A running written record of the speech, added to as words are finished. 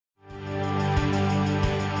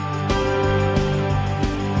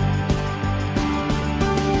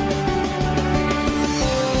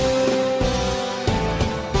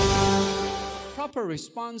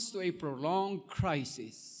response to a prolonged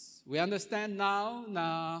crisis. We understand now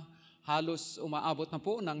na halos umaabot na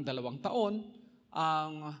po ng 2 taon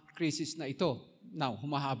ang krisis na ito. Now,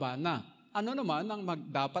 humahaba na. Ano naman ang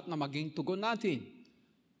dapat na maging tugon natin?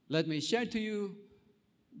 Let me share to you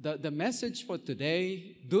the message for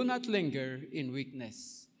today. Do not linger in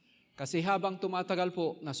weakness. Kasi habang tumatagal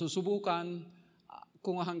po, nasusubukan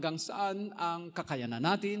kung hanggang saan ang kakayanan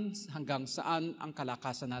natin, hanggang saan ang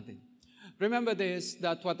kalakasan natin. Remember this,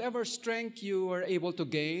 that whatever strength you were able to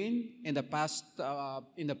gain in the past,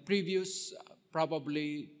 in the previous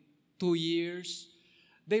probably 2 years,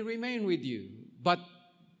 they remain with you. But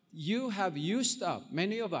you have used up,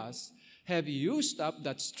 many of us have used up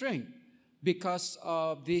that strength because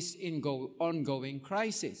of this ongoing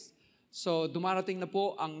crisis. So dumarating na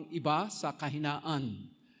po ang iba sa kahinaan.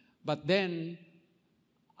 But then,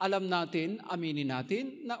 alam natin, aminin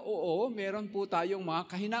natin na oo, meron po tayong mga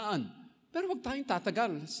kahinaan. Pero huwag tayong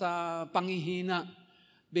tatagal sa panghihina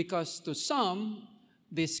because to some,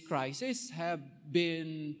 this crisis have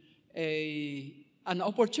been an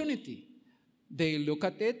opportunity. They look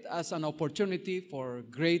at it as an opportunity for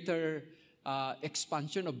greater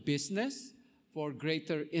expansion of business, for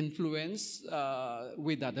greater influence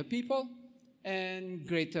with other people, and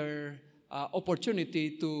greater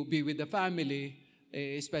opportunity to be with the family,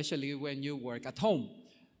 especially when you work at home.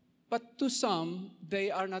 But to some, they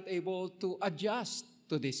are not able to adjust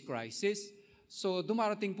to this crisis. So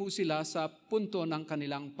dumarating po sila sa punto ng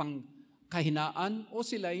kanilang pangkahinaan o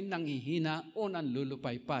sila'y nanghihina o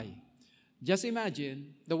nanlulupaypay. Just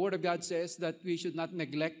imagine, the Word of God says that we should not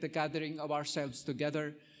neglect the gathering of ourselves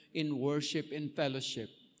together in worship and fellowship.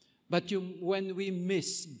 But when we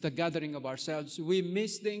miss the gathering of ourselves, we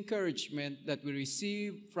miss the encouragement that we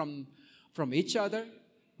receive from each other.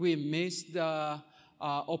 We miss the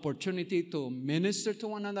opportunity to minister to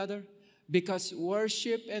one another because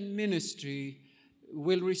worship and ministry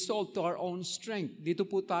will result to our own strength. Dito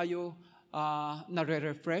po tayo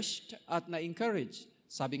nare-refreshed at na-encouraged.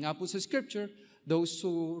 Sabi nga po sa Scripture, those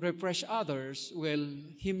who refresh others will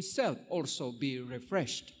himself also be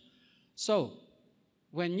refreshed. So,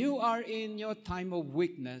 when you are in your time of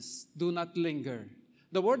weakness, do not linger.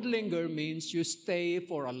 The word linger means you stay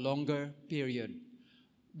for a longer period.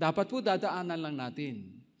 Dapat po dadaanan lang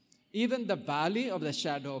natin. Even the valley of the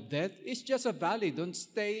shadow of death is just a valley. Don't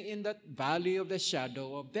stay in that valley of the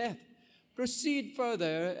shadow of death. Proceed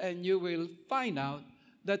further and you will find out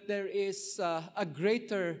that there is a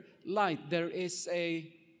greater light. There is a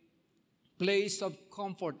place of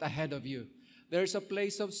comfort ahead of you. There is a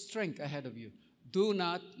place of strength ahead of you. Do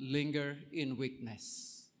not linger in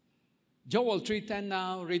weakness. Joel 3:10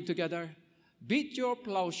 now, read together. Beat your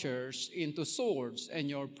plowshares into swords and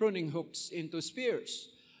your pruning hooks into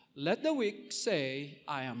spears. Let the weak say,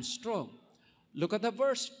 I am strong. Look at the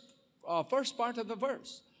first part of the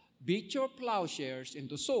verse. Beat your plowshares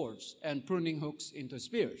into swords and pruning hooks into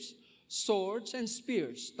spears. Swords and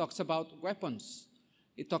spears talks about weapons.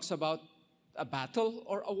 It talks about a battle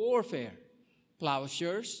or a warfare.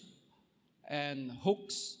 Plowshares and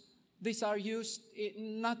hooks, these are used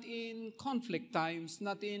not in conflict times,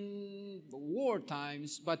 not in war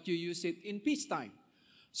times, but you use it in peacetime.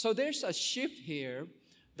 So there's a shift here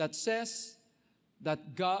that says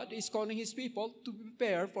that God is calling His people to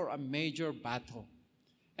prepare for a major battle.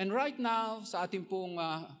 And right now, sa ating pong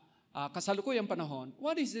kasalukuyang panahon,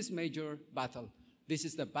 what is this major battle? This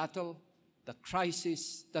is the battle, the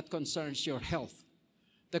crisis that concerns your health,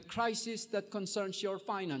 the crisis that concerns your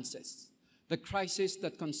finances, the crisis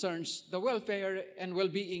that concerns the welfare and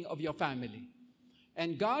well-being of your family.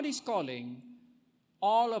 And God is calling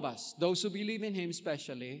all of us, those who believe in Him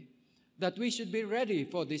especially, that we should be ready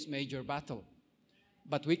for this major battle.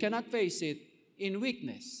 But we cannot face it in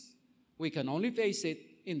weakness. We can only face it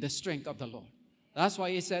in the strength of the Lord. That's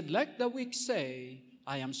why He said, let the weak say,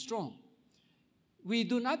 I am strong. We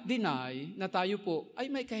do not deny na tayo po ay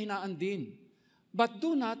may kahinaan din. But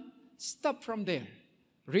do not stop from there.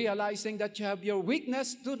 Realizing that you have your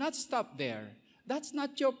weakness, do not stop there. That's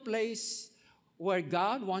not your place where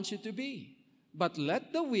God wants you to be. But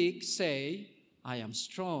let the weak say, I am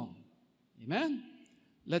strong. Amen?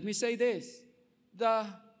 Let me say this.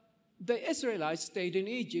 The Israelites stayed in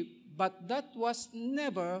Egypt, but that was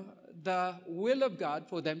never the will of God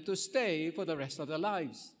for them to stay for the rest of their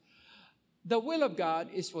lives. The will of God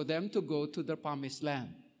is for them to go to the promised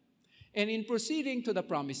land. And in proceeding to the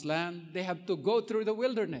promised land, they have to go through the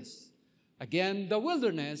wilderness. Again, the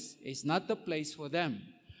wilderness is not the place for them.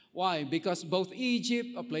 Why? Because both Egypt,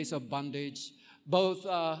 a place of bondage,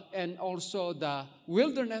 and also the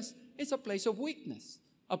wilderness is a place of weakness,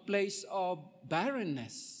 a place of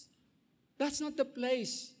barrenness. That's not the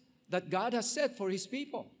place that God has set for His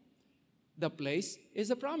people. The place is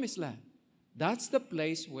the promised land. That's the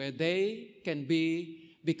place where they can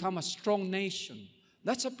become a strong nation.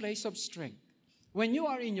 That's a place of strength. When you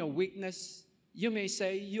are in your weakness, you may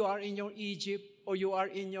say you are in your Egypt or you are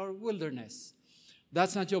in your wilderness.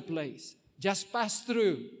 That's not your place. Just pass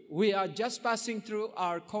through. We are just passing through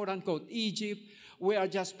our quote-unquote Egypt. We are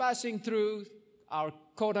just passing through our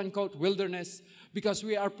quote-unquote wilderness because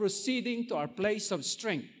we are proceeding to our place of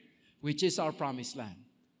strength, which is our promised land.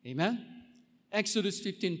 Amen? Exodus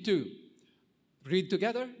 15:2. Read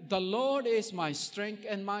together. The Lord is my strength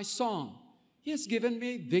and my song. He has given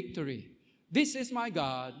me victory. This is my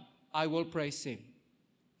God. I will praise Him.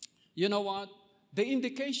 You know what? The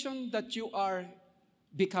indication that you are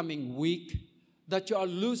becoming weak, that you are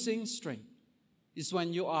losing strength, is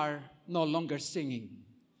when you are no longer singing.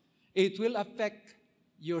 It will affect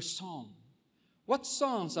your song. What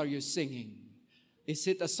songs are you singing? Is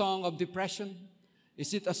it a song of depression?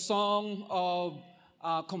 Is it a song of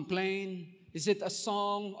complaint? Is it a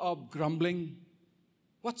song of grumbling?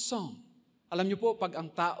 What song? Alam niyo po, pag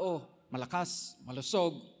ang tao malakas,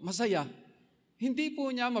 malusog, masaya, hindi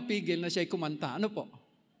po niya mapigil na siya'y kumanta. Ano po?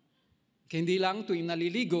 Hindi lang tuwing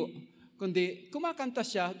naliligo, kundi kumakanta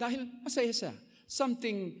siya dahil masaya siya.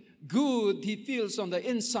 Something good he feels on the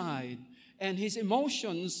inside, and his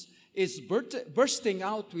emotions is bursting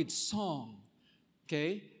out with song.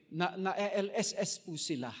 Okay? Na-LSS po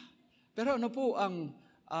sila. Pero ano po ang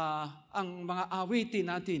mga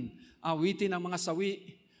awitin natin? Awitin ng mga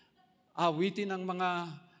sawi, awitin ng mga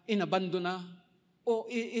inabandona, o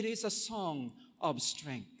it is a song of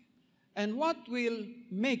strength. And what will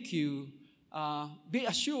make you be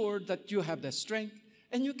assured that you have the strength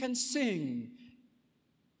and you can sing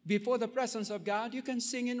before the presence of God, you can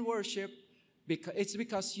sing in worship, it's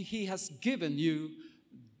because He has given you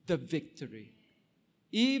the victory.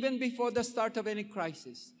 Even before the start of any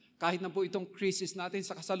crisis, kahit na po itong crisis natin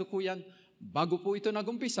sa kasalukuyan, bago po ito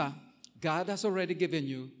nagumpisa, God has already given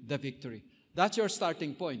you the victory. That's your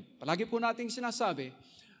starting point. Palagi po nating sinasabi,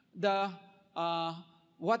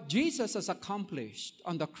 what Jesus has accomplished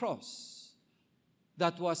on the cross,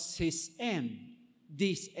 that was His end.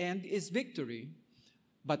 This end is victory,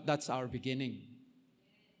 but that's our beginning.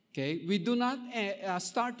 Okay? We do not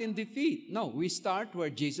start in defeat. No, we start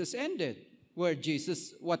where Jesus ended, what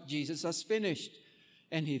Jesus has finished.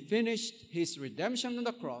 And He finished His redemption on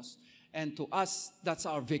the cross, and to us, that's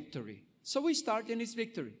our victory. So we start in His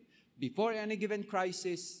victory. Before any given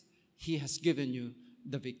crisis, He has given you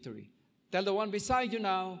the victory. Tell the one beside you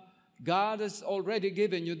now, God has already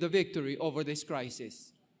given you the victory over this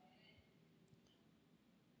crisis.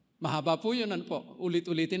 Mahaba po yun po.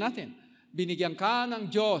 Ulit-ulitin natin. Binigyan ka ng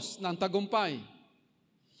Diyos ng tagumpay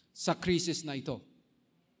sa crisis na ito.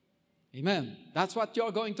 Amen. That's what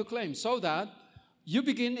you're going to claim, so that you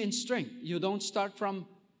begin in strength. You don't start from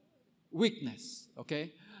weakness,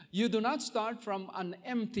 okay? You do not start from an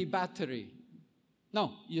empty battery.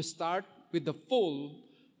 No, you start with the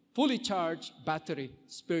fully charged battery,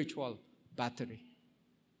 spiritual battery.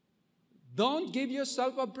 Don't give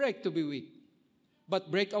yourself a break to be weak,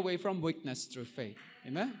 but break away from weakness through faith.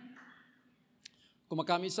 Amen?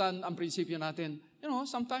 Kumakamisan ang prinsipyo natin,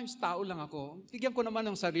 sometimes tao lang ako. Bigyan ko naman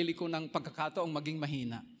ng sarili ko ng pagkakataong maging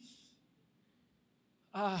mahina.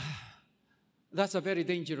 That's a very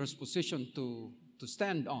dangerous position to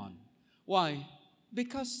stand on. Why?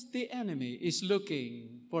 Because the enemy is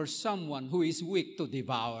looking for someone who is weak to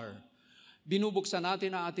devour. Binubuksan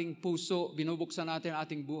natin ang ating puso, binubuksan natin ang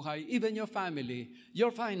ating buhay, even your family,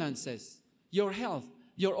 your finances, your health.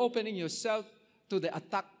 You're opening yourself to the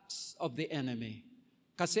attacks of the enemy.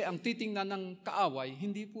 Kasi ang titingnan ng kaaway,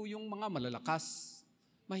 hindi po yung mga malalakas.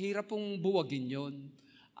 Mahirap pong buwagin yon.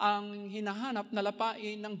 Ang hinahanap na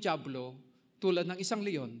lapain ng dyablo, tulad ng isang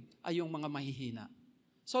leon, ay yung mga mahihina.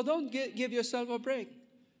 So don't give yourself a break.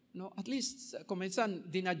 No, at least, kung minsan,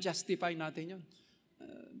 dinajustify natin yun.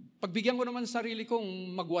 Pagbigyan ko naman sarili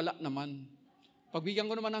kong magwala naman. Pagbigyan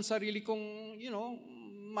ko naman ng sarili kong,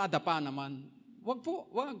 madapa naman. Wag po,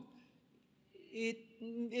 wag.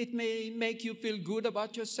 It may make you feel good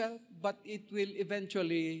about yourself, but it will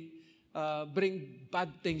eventually bring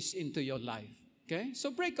bad things into your life. Okay?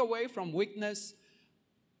 So break away from weakness.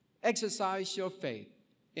 Exercise your faith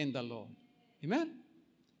in the Lord. Amen?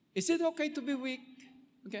 Is it okay to be weak?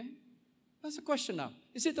 Okay? That's a question now.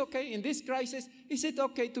 Is it okay in this crisis? Is it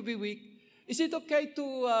okay to be weak? Is it okay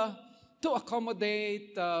to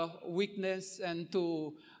accommodate weakness and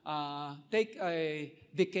to take a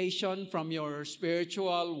vacation from your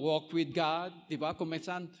spiritual walk with God? Diba? Kung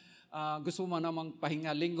minsan, gusto mo namang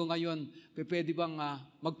pahinga. Linggo ngayon, pwede bang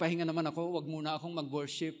magpahinga naman ako? Wag muna akong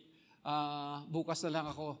mag-worship. Bukas na lang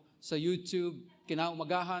ako sa YouTube.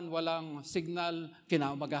 Kinaumagahan, walang signal.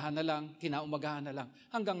 Kinaumagahan na lang.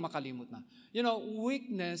 Hanggang makalimot na. You know,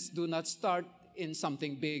 weakness do not start in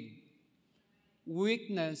something big.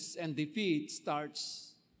 Weakness and defeat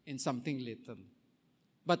starts in something little.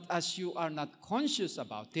 But as you are not conscious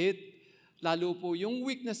about it, lalo po yung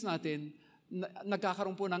weakness natin,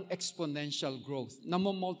 nagkakaroon po ng exponential growth.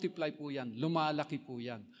 Namomultiply po yan, lumalaki po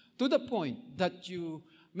yan. To the point that you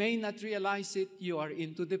may not realize it, you are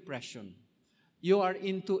into depression. You are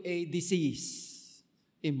into a disease,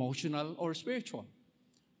 emotional or spiritual.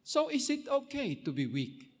 So is it okay to be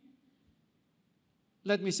weak?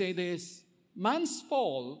 Let me say this. Man's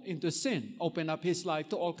fall into sin opened up his life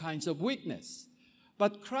to all kinds of weakness.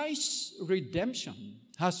 But Christ's redemption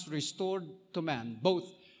has restored to man both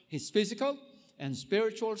his physical and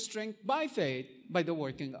spiritual strength by faith, by the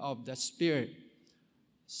working of the Spirit.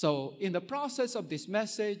 So, in the process of this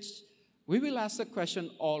message, we will ask the question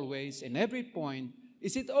always, in every point,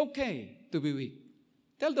 is it okay to be weak?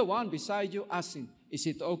 Tell the one beside you, ask him, is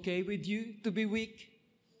it okay with you to be weak?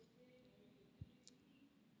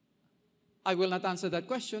 I will not answer that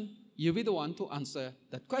question. You be the one to answer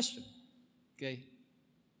that question. Okay?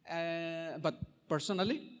 But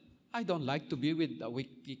personally, I don't like to be with a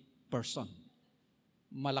weak person.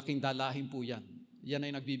 Malaking dalahin po yan. Yan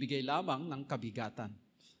ay nagbibigay lamang ng kabigatan.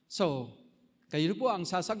 So, kayo po ang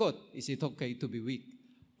sasagot, is it okay to be weak?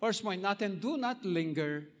 First point natin, do not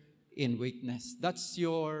linger in weakness. That's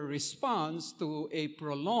your response to a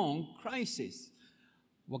prolonged crisis.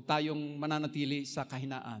 Huwag tayong mananatili sa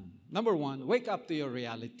kahinaan. Number one, wake up to your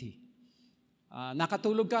reality.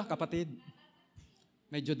 Nakatulog ka, kapatid.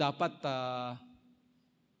 Medyo dapat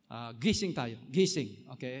gising tayo. Gising,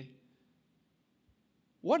 okay?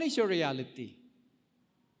 What is your reality?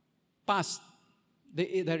 Past.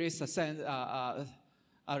 There is a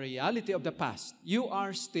reality of the past. You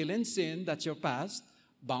are still in sin, that's your past,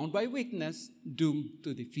 bound by weakness, doomed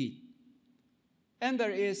to defeat. And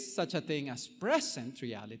there is such a thing as present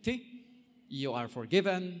reality. You are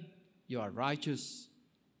forgiven, you are righteous,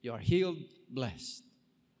 you are healed, blessed.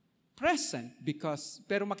 Present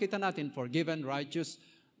pero makita natin, forgiven, righteous,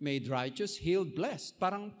 made righteous, healed, blessed.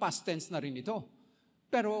 Parang past tense na rin ito.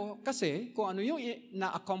 Pero kasi, kung ano yung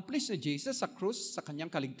na-accomplish ni Jesus sa krus, sa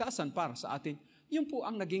kanyang kaligtasan para sa atin, yun po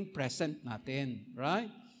ang naging present natin.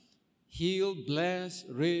 Right? Healed,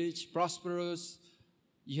 blessed, rich, prosperous,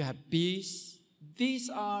 you have peace.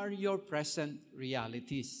 These are your present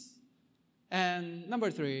realities. And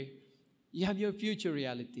number 3, you have your future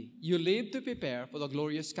reality. You live to prepare for the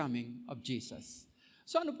glorious coming of Jesus.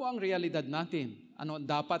 So ano po ang realidad natin? Ano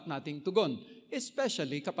dapat nating tugon?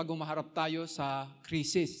 Especially kapag umaharap tayo sa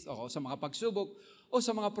krisis o sa mga pagsubok o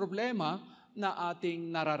sa mga problema na ating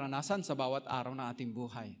nararanasan sa bawat araw ng ating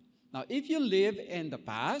buhay. Now, if you live in the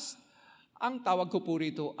past, ang tawag ko po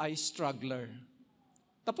rito ay struggler.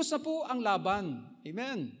 Tapos na po ang laban.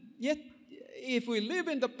 Amen. Yet, if we live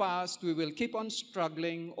in the past, we will keep on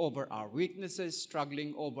struggling over our weaknesses,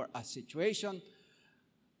 struggling over a situation.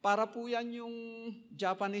 Para po yan yung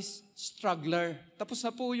Japanese struggler. Tapos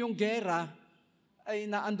na po yung gera, ay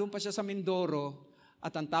naandun pa siya sa Mindoro,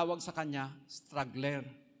 at ang tawag sa kanya, struggler.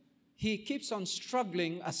 He keeps on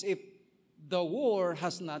struggling as if the war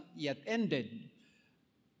has not yet ended.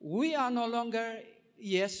 We are no longer,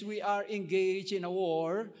 yes, we are engaged in a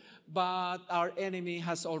war, but our enemy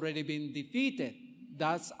has already been defeated.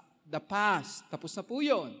 That's the past. Tapos na po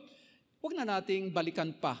yun. Huwag na nating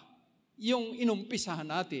balikan pa yung inumpisahan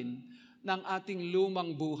natin ng ating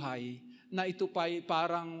lumang buhay na ito pa'y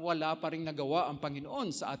parang wala pa rin nagawa ang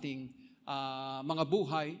Panginoon sa ating mga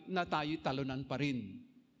buhay na tayo talunan pa rin.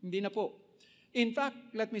 Hindi na po. In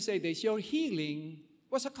fact, let me say this, your healing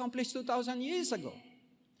was accomplished 2,000 years ago.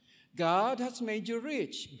 God has made you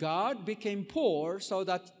rich. God became poor so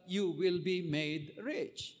that you will be made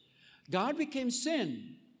rich. God became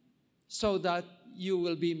sin so that you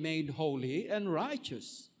will be made holy and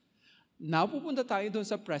righteous. Now pupunta tayo dun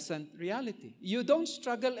sa present reality. You don't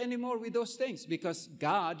struggle anymore with those things because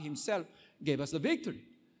God Himself gave us the victory.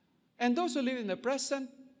 And those who live in the present,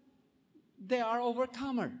 they are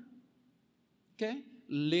overcomer. Okay?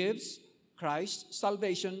 Lives Christ's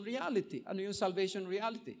salvation reality. Ano yung salvation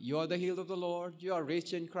reality? You are the healed of the Lord, you are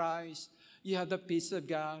rich in Christ, you have the peace of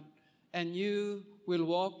God, and you will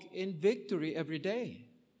walk in victory every day.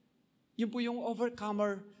 Yun po yung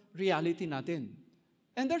overcomer reality natin.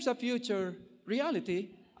 And there's a future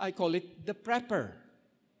reality, I call it the prepper.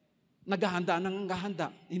 Naghahanda ng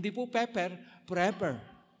naghahanda. Hindi po prepper.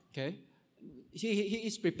 Okay? He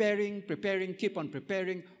is preparing, keep on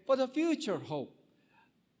preparing for the future hope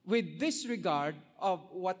with disregard of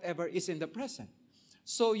whatever is in the present.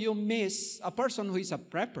 So you miss, a person who is a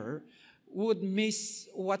prepper would miss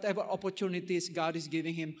whatever opportunities God is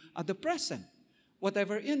giving him at the present.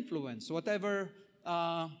 Whatever influence, whatever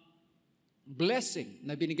blessing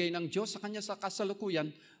na binigay ng Diyos sa kanya sa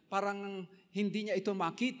kasalukuyan, parang hindi niya ito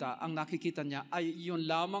makita. Ang nakikita niya ay yun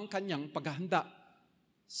lamang kanyang paghahanda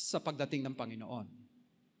sa pagdating ng Panginoon.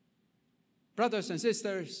 Brothers and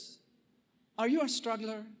sisters, are you a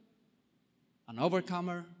struggler, an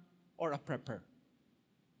overcomer, or a prepper?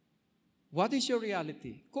 What is your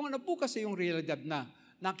reality? Kung ano po kasi yung realidad na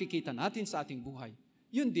nakikita natin sa ating buhay,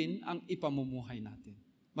 yun din ang ipamumuhay natin.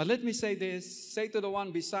 But let me say this, say to the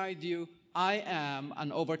one beside you, I am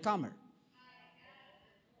an overcomer.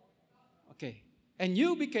 Okay. And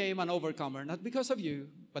you became an overcomer, not because of you,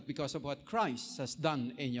 but because of what Christ has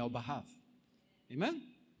done in your behalf. Amen?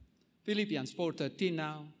 Philippians 4:13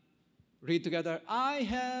 now. Read together. I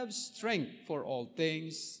have strength for all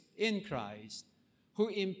things in Christ, who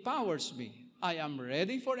empowers me. I am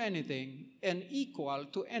ready for anything and equal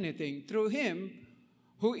to anything through Him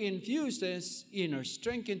who infuses inner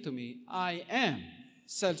strength into me. I am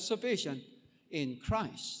self-sufficient in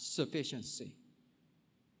Christ's sufficiency.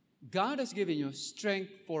 God has given you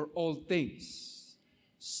strength for all things.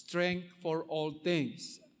 Strength for all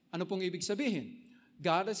things. Ano pong ibig sabihin?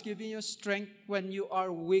 God has given you strength when you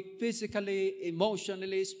are weak physically,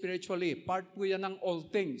 emotionally, spiritually. Part po yan ng all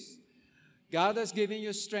things. God has given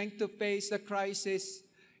you strength to face the crisis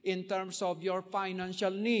in terms of your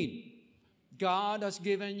financial need. God has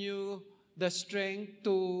given you the strength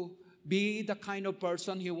to be the kind of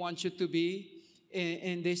person He wants you to be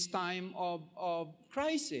in this time of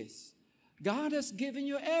crisis. God has given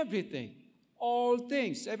you everything. All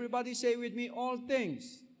things. Everybody say with me, all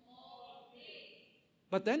things. All things.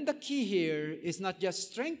 But then the key here is not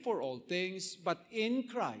just strength for all things, but in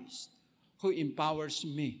Christ who empowers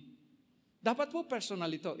me. Dapat po personal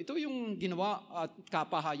ito. Ito yung ginawa at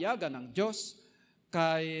kapahayagan ng Diyos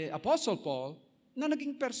kay Apostle Paul na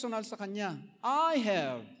naging personal sa kanya. I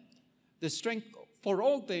have the strength for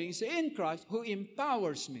all things in Christ who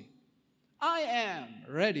empowers me. I am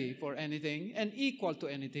ready for anything and equal to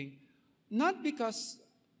anything, not because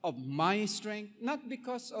of my strength, not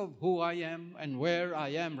because of who I am and where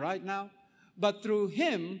I am right now, but through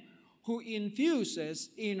Him who infuses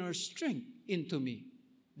inner strength into me.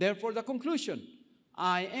 Therefore, the conclusion,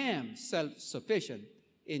 I am self-sufficient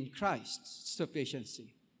in Christ's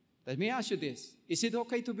sufficiency. Let me ask you this. Is it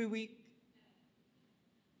okay to be weak?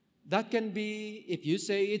 That can be, if you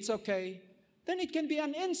say it's okay, then it can be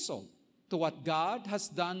an insult to what God has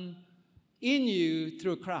done in you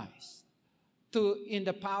through Christ. In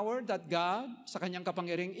the power that God, sa kanyang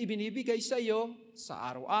kapangyarihang ibinibigay sa iyo sa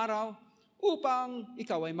araw-araw upang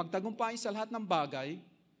ikaw ay magtagumpay sa lahat ng bagay.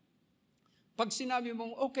 Pag sinabi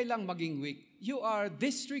mong okay lang maging weak, you are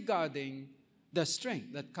disregarding the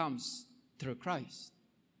strength that comes through Christ.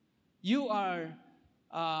 You are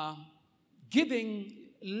giving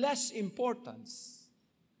less importance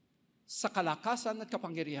sa kalakasan at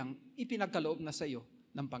kapangyarihang ipinagkaloob na sa iyo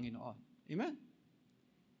ng Panginoon. Amen?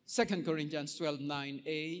 2 Corinthians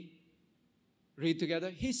 12:9a. Read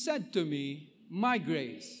together. He said to me, my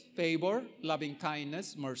grace, favor, loving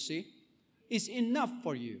kindness, mercy, is enough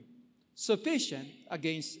for you, sufficient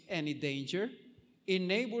against any danger,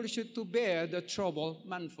 enables you to bear the trouble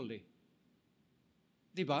manfully.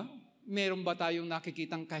 Diba? Meron ba tayong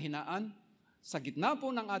nakikitang kahinaan? Sa gitna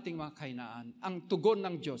po ng ating mga kahinaan, ang tugon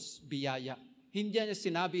ng Diyos, biyaya. Hindi niya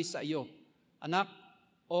sinabi sa iyo, anak,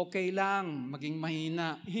 okay lang, maging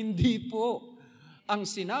mahina. Hindi po. Ang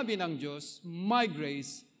sinabi ng Diyos, my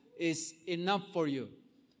grace is enough for you.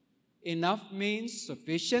 Enough means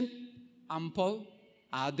sufficient, ample,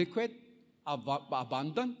 adequate,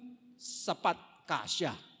 abundant, sapat,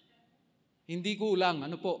 kasya. Hindi kulang,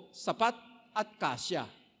 ano po? Sapat at kasya.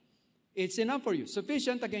 It's enough for you.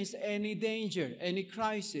 Sufficient against any danger, any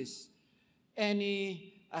crisis,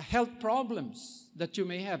 any health problems that you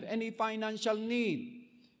may have, any financial need,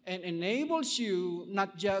 and enables you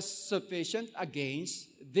not just sufficient against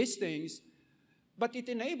these things, but it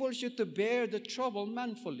enables you to bear the trouble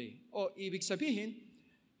manfully. O ibig sabihin,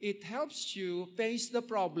 it helps you face the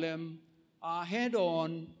problem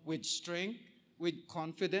head-on with strength, with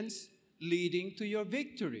confidence, leading to your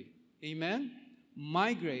victory. Amen?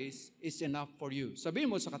 My grace is enough for you. Sabihin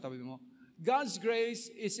mo sa katabi mo, God's grace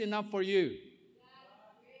is enough for you.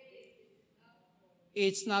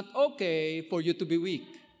 It's not okay for you to be weak.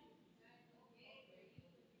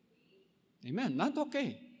 Amen. Not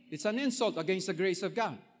okay. It's an insult against the grace of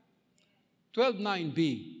God. 12:9b.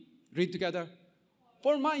 Read together.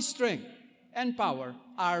 For my strength and power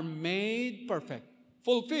are made perfect,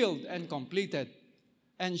 fulfilled and completed,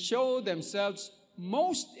 and show themselves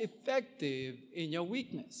most effective in your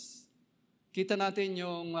weakness. Kita natin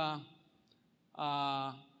yung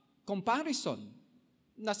comparison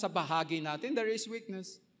na sa bahagi natin, there is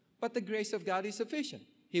weakness, but the grace of God is sufficient.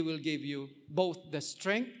 He will give you both the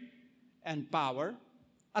strength and power.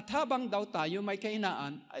 At habang daw tayo may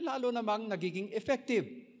kahinaan, ay lalo namang nagiging effective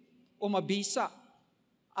o mabisa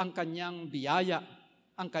ang kanyang biyaya,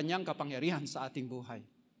 ang kanyang kapangyarihan sa ating buhay.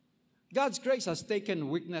 God's grace has taken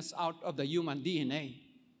weakness out of the human DNA.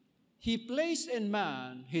 He placed in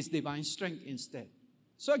man His divine strength instead.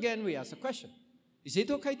 So again, we ask a question. Is it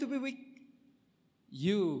okay to be weak?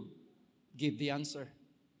 You give the answer.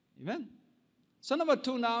 Amen? So number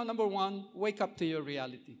 2 now, number 1, wake up to your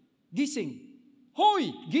reality. Gising.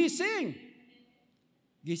 Hoy! Gising!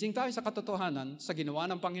 Gising tayo sa katotohanan sa ginawa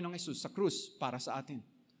ng Panginoong Hesus sa krus para sa atin.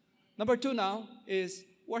 Number 2 now is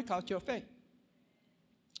work out your faith.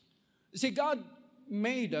 See, God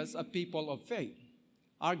made us a people of faith.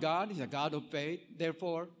 Our God is a God of faith.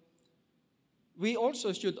 Therefore, we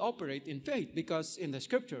also should operate in faith because in the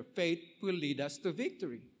Scripture, faith will lead us to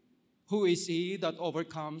victory. Who is He that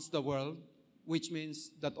overcomes the world? Which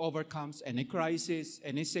means that overcomes any crisis,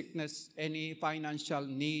 any sickness, any financial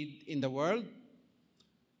need in the world.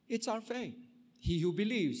 It's our faith. He who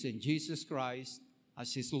believes in Jesus Christ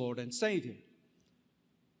as his Lord and Savior.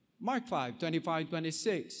 Mark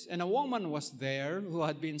 5:25-26. And a woman was there who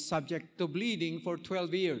had been subject to bleeding for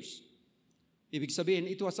 12 years. Ibig sabihin,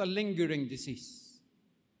 it was a lingering disease.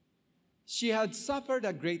 She had suffered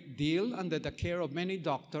a great deal under the care of many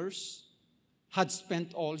doctors, had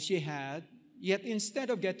spent all she had, yet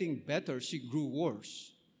instead of getting better, she grew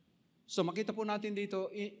worse. So makita po natin dito,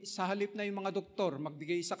 sa halip na yung mga doktor,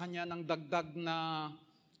 magbigay sa kanya ng dagdag na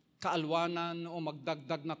kaalwanan o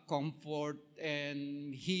magdagdag na comfort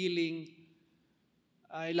and healing,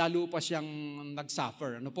 ay lalo pa siyang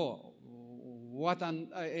nag-suffer. Ano po? What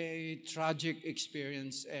a tragic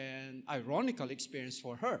experience and ironical experience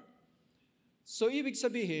for her. So ibig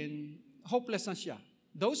sabihin, hopeless na siya.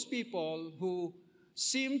 Those people who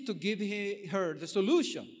seemed to give her the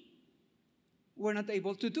solution were not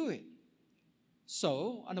able to do it.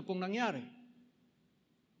 So, ano pong nangyari?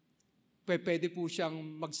 Pwede po siyang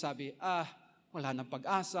magsabi, wala nang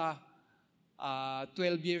pag-asa, 12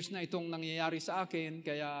 years na itong nangyayari sa akin,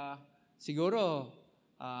 kaya siguro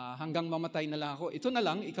hanggang mamatay na lang ako, ito na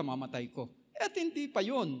lang ikamamatay ko. At hindi pa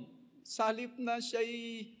yun. Salip na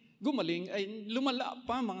siya'y gumaling, ay lumala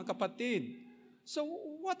pa mga kapatid. So,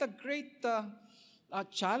 what a great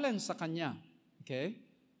challenge sa kanya. Okay?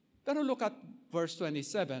 Pero look at verse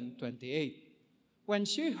 27-28. When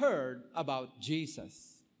she heard about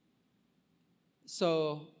Jesus.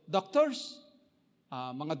 So, doctors,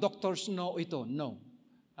 mga doctors know ito. No.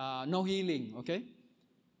 No healing. Okay?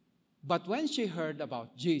 But when she heard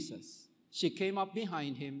about Jesus, she came up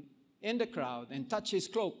behind him in the crowd and touched his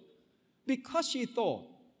cloak because she thought,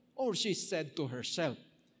 or she said to herself,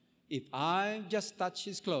 if I just touch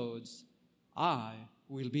his clothes, I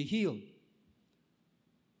will be healed.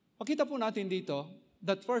 Pakita po natin dito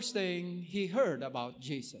that first thing he heard about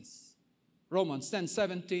Jesus. Romans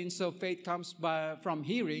 10:17, so faith comes from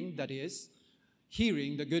hearing, that is,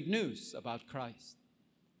 hearing the good news about Christ.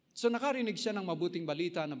 So nakarinig siya ng mabuting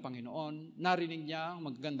balita ng Panginoon, narinig niya ang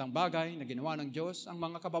magagandang bagay na ginawa ng Diyos, ang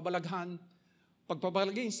mga kababalaghan,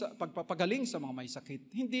 pagpapagaling sa mga may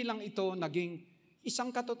sakit. Hindi lang ito naging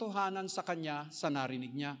isang katotohanan sa kanya sa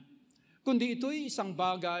narinig niya, kundi ito'y isang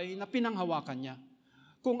bagay na pinanghawakan niya.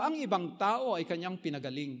 Kung ang ibang tao ay kanyang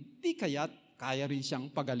pinagaling, di kaya't kaya rin siyang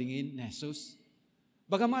pagalingin ni Jesus.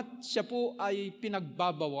 Bagamat siya po ay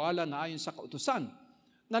pinagbabawalan na ayon sa kautusan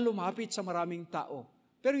na lumapit sa maraming tao,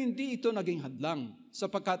 pero hindi ito naging hadlang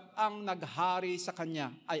sapagkat ang naghari sa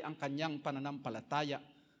kanya ay ang kanyang pananampalataya.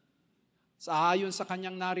 Ayon sa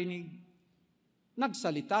kanyang narinig,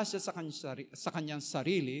 nagsalita siya sa kanyang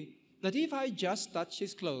sarili that if I just touch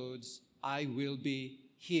his clothes, I will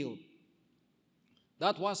be healed.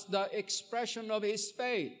 That was the expression of his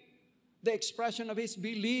faith, the expression of his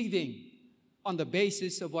believing on the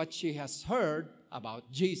basis of what she has heard about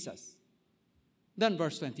Jesus. Then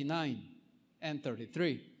verse 29 and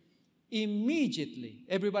 33. Immediately,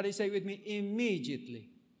 everybody say with me, immediately.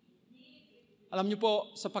 Alam niyo po,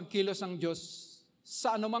 sa pagkilos ng Diyos,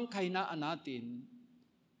 sa anumang kahinaan natin,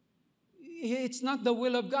 it's not the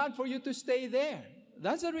will of God for you to stay there.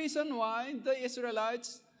 That's the reason why the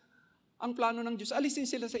Israelites, ang plano ng Diyos, alisin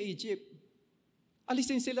sila sa Egypt.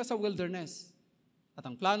 Alisin sila sa wilderness. At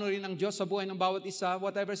ang plano rin ng Diyos sa buhay ng bawat isa,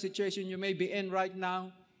 whatever situation you may be in right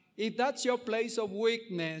now, if that's your place of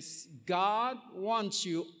weakness, God wants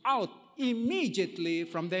you out immediately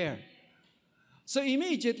from there. So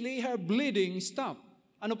immediately, her bleeding stopped.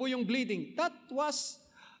 Ano po yung bleeding? That was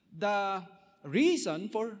the reason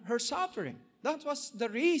for her suffering. That was the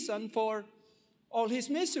reason for all his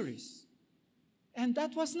miseries. And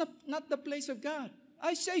that was not the place of God.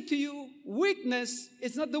 I say to you, weakness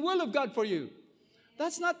is not the will of God for you.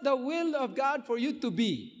 That's not the will of God for you to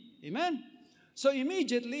be. Amen? So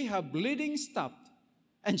immediately her bleeding stopped,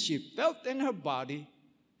 and she felt in her body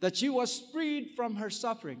that she was freed from her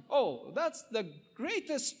suffering. Oh, that's the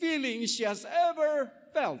greatest feeling she has ever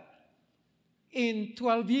felt in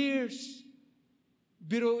 12 years.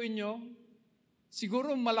 Biruin nyo,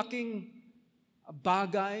 siguro malaking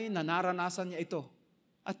bagay na naranasan niya ito.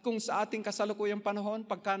 At kung sa ating kasalukuyang panahon,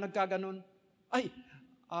 pagka nagkaganon,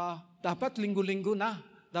 dapat linggo-linggo na.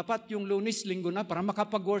 Dapat yung Lunes, linggo na para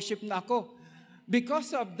makapag-worship na ako.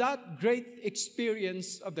 Because of that great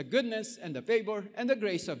experience of the goodness and the favor and the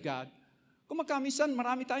grace of God, kumakaminsan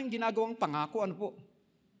marami tayong ginagawang pangako, ano po?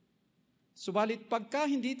 Subalit pagka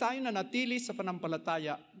hindi tayo nanatili sa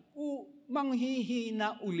panampalataya,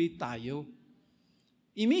 manghihina ulit tayo.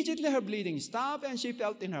 Immediately her bleeding stopped, and she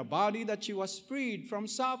felt in her body that she was freed from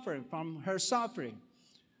her suffering.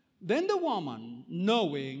 Then the woman,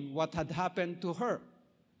 knowing what had happened to her,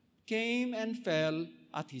 came and fell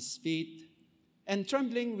at his feet, and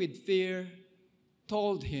trembling with fear,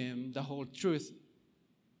 told him the whole truth.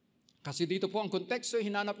 Kasi dito po ang konteksto,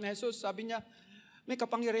 hinanap ni Jesus, sabi niya, may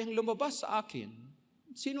kapangyarihang lumabas sa akin.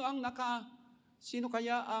 Sino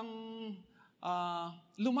kaya ang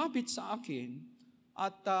lumapit sa akin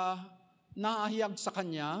at nahayag sa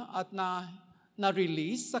kanya at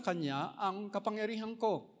na-release sa kanya ang kapangyarihan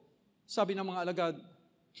ko? Sabi ng mga alagad,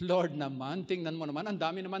 Lord naman, tingnan mo naman, ang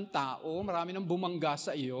dami naman tao, marami nang bumangga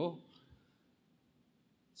sa iyo.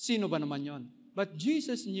 Sino ba naman yon? But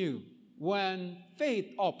Jesus knew when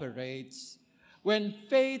faith operates, when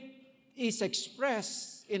faith is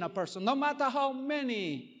expressed in a person, no matter how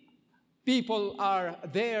many people are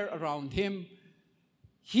there around him,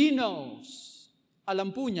 he knows,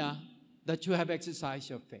 alam po niya, that you have exercised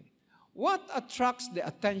your faith. What attracts the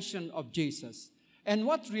attention of Jesus? And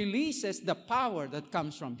what releases the power that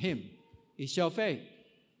comes from him is your faith.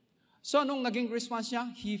 So anong naging response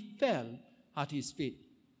niya? He fell at his feet.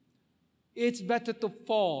 It's better to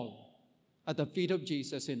fall at the feet of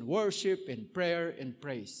Jesus in worship, in prayer, in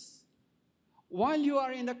praise. While you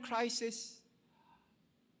are in a crisis,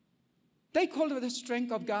 take hold of the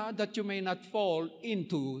strength of God that you may not fall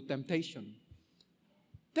into temptation.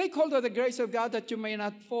 Take hold of the grace of God that you may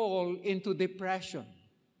not fall into depression.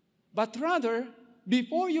 But rather,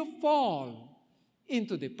 before you fall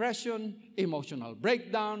into depression, emotional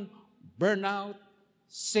breakdown, burnout,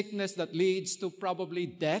 sickness that leads to probably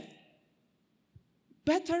death,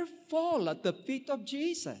 better fall at the feet of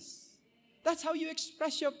Jesus. That's how you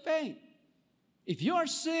express your faith. If you are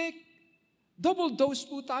sick, double dose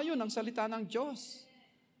po tayo ng salita ng Diyos.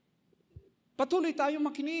 Patuloy tayong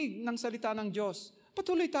makinig ng salita ng Diyos.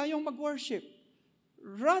 Patuloy tayong mag-worship.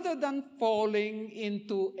 Rather than falling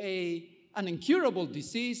into an incurable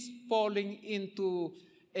disease, falling into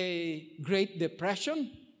a great depression,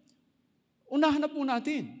 unahan na po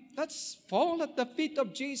natin. Let's fall at the feet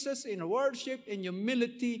of Jesus in worship, in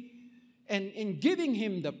humility, and in giving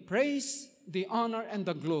him the praise, the honor, and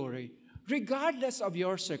the glory, regardless of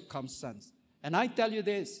your circumstance. And I tell you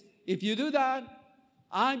this, if you do that,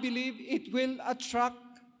 I believe it will attract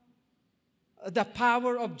the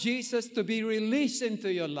power of Jesus to be released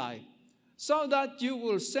into your life, so that you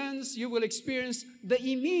will sense, you will experience the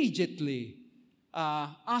immediately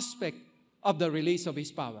aspect of the release of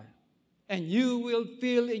his power. And you will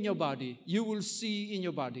feel in your body, you will see in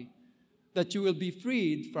your body that you will be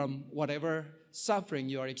freed from whatever suffering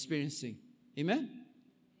you are experiencing. Amen?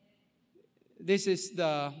 This is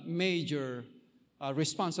the major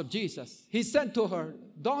response of Jesus. He said to her,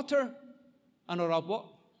 daughter, ano raw po?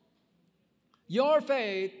 Your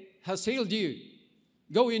faith has healed you.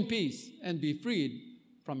 Go in peace and be freed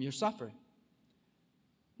from your suffering.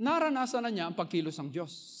 Naranasan na niya ang pagkilos ng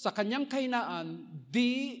Diyos. Sa kanyang kahinaan,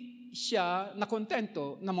 di siya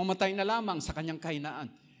nakontento na mamatay na lamang sa kanyang kahinaan.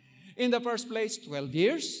 In the first place, 12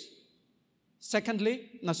 years.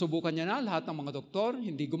 Secondly, nasubukan niya na lahat ng mga doktor,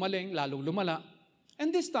 hindi gumaling, lalong lumala.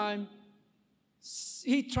 And this time,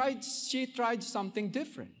 she tried something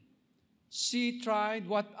different. She tried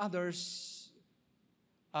what others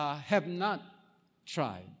have not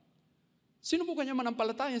tried. Sinubukan niya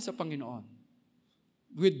manampalataya sa Panginoon.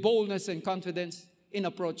 With boldness and confidence,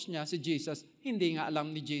 in-approach niya si Jesus, hindi nga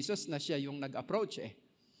alam ni Jesus na siya yung nag-approach eh.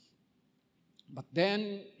 But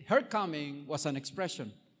then, her coming was an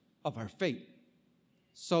expression of her faith.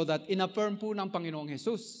 So that in-affirm po ng Panginoong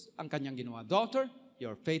Jesus ang kanyang ginawa. Daughter,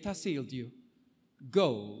 your faith has healed you.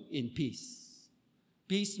 Go in peace.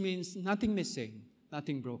 Peace means nothing missing,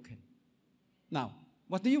 nothing broken. Now,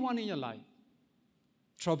 what do you want in your life?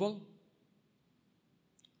 Trouble?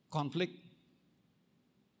 Conflict?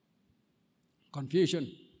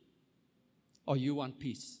 Confusion? Or you want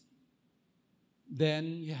peace?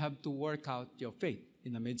 Then you have to work out your faith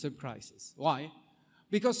in the midst of crisis. Why?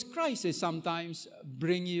 Because crisis sometimes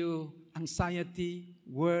bring you anxiety,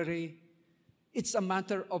 worry. It's a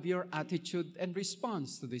matter of your attitude and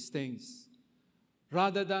response to these things.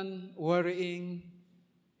 Rather than worrying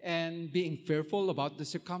and being fearful about the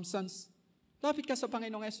circumstance, lapit ka sa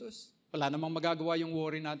Panginoong Yesus. Wala namang magagawa yung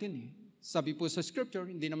worry natin eh. Sabi po sa Scripture,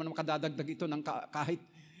 hindi naman makadadagdag ito ng kahit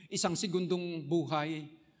isang segundong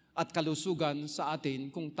buhay at kalusugan sa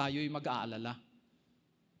atin kung tayo'y mag-aalala.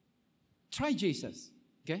 Try Jesus.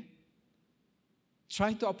 Okay?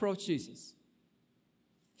 Try to approach Jesus.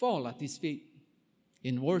 Fall at His feet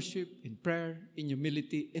in worship, in prayer, in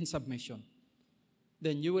humility, in submission.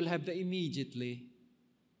 Then you will have the immediately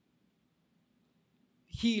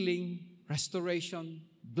healing, restoration,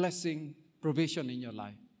 blessing, provision in your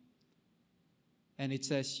life. And it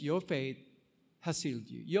says, your faith has healed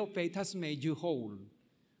you. Your faith has made you whole.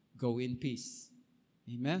 Go in peace.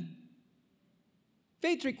 Amen?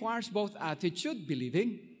 Faith requires both attitude,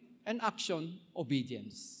 believing, and action,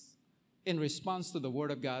 obedience, in response to the Word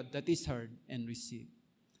of God that is heard and received.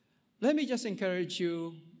 Let me just encourage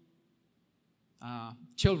you,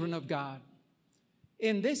 children of God,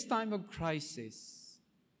 in this time of crisis,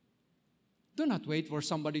 do not wait for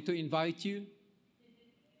somebody to invite you.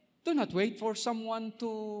 Do not wait for someone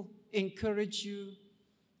to encourage you,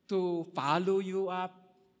 to follow you up,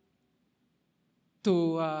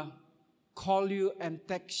 to call you and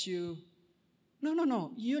text you.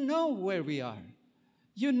 No. You know where we are.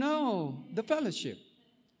 You know the fellowship.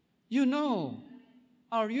 You know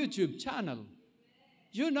our YouTube channel.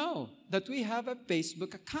 You know that we have a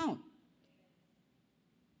Facebook account.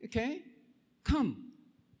 Okay? Come.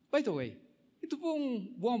 By the way, ito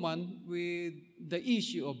pong woman with the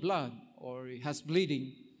issue of blood or has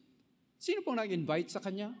bleeding, sino pong nag-invite sa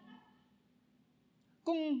kanya?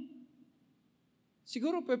 Kung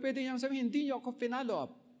siguro pwede niyang sabihin, hindi niyo ako pinalo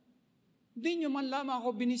up. Hindi niyo man lamang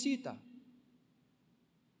ako binisita.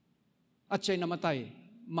 At siya'y namatay.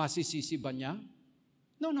 Masisisi ba niya?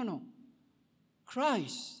 No.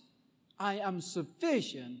 Christ, I am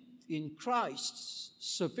sufficient in Christ's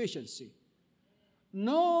sufficiency.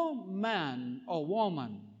 No man or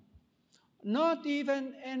woman, not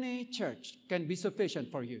even any church, can be sufficient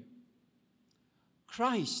for you.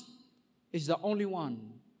 Christ is the only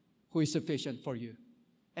one who is sufficient for you.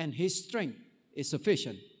 And His strength is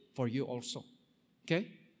sufficient for you also. Okay?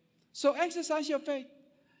 So exercise your faith.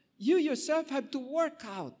 You yourself have to work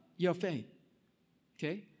out your faith.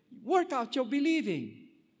 Okay? Work out your believing.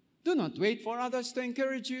 Do not wait for others to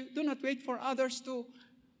encourage you. Do not wait for others to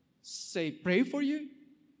pray for you.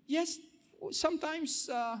 Yes, sometimes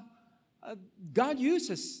God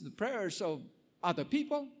uses the prayers of other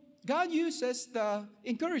people. God uses the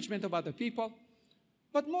encouragement of other people.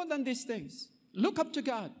 But more than these things, look up to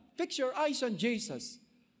God. Fix your eyes on Jesus,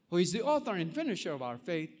 who is the author and finisher of our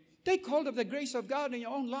faith. Take hold of the grace of God in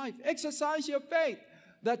your own life. Exercise your faith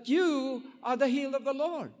that you are the healed of the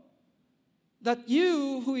Lord. That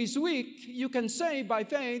you who is weak, you can say by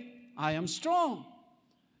faith, I am strong.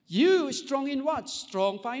 You strong in what?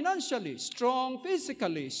 Strong financially, strong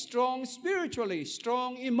physically, strong spiritually,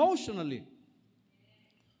 strong emotionally.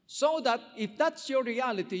 So that if that's your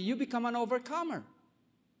reality, you become an overcomer.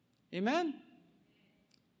 Amen?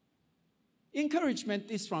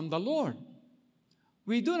 Encouragement is from the Lord.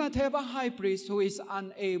 We do not have a high priest who is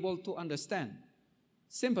unable to understand,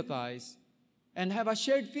 sympathize, and have a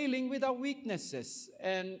shared feeling with our weaknesses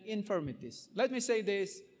and infirmities. Let me say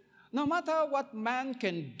this. No matter what man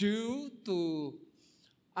can do to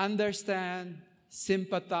understand,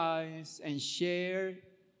 sympathize, and share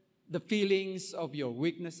the feelings of your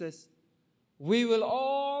weaknesses, we will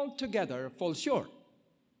all together fall short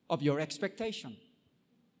of your expectation.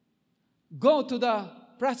 Go to the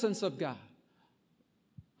presence of God.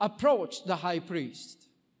 Approach the high priest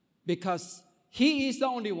because he is the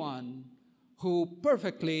only one who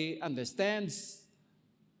perfectly understands,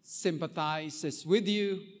 sympathizes with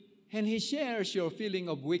you, and he shares your feeling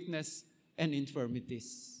of weakness and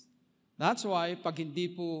infirmities. That's why pag hindi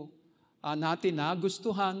po natin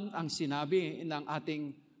nagustuhan ang sinabi ng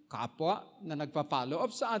ating kapwa na nagpa-follow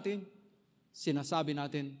up sa atin, sinasabi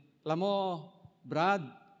natin, alam mo, Brad,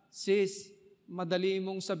 sis, madali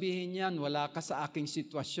mong sabihin yan, wala ka sa aking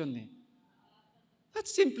sitwasyon eh.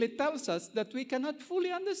 That simply tells us that we cannot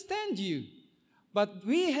fully understand you. But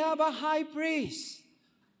we have a high priest.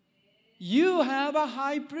 You have a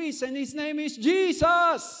high priest, and his name is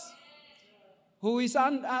Jesus, who is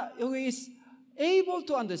able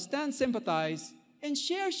to understand, sympathize, and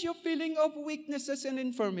shares your feeling of weaknesses and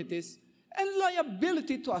infirmities and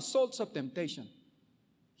liability to assaults of temptation.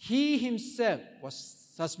 He himself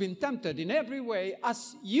has been tempted in every way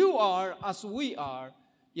as you are, as we are,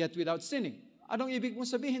 yet without sinning. Anong ibig mong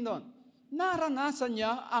sabihin doon? Naranasan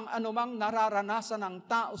niya ang anumang nararanasan ng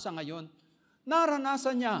tao sa ngayon.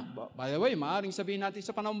 Naranasan niya. By the way, maaaring sabihin natin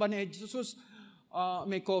sa panahon ba ni Jesus,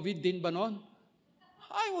 may COVID din ba noon?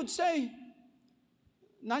 I would say,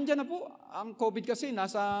 nandyan na po. Ang COVID kasi,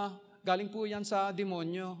 galing po yan sa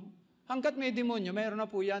demonyo. Hanggat may demonyo, mayroon na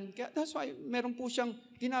po yan. Kaya that's why, meron po siyang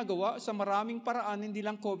ginagawa sa maraming paraan, hindi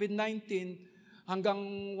lang COVID-19, hanggang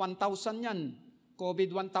 1,000 yan.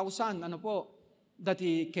 COVID 1,000, ano po? That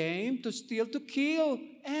He came to steal, to kill,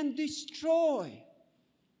 and destroy.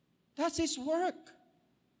 That's His work.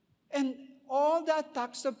 And all the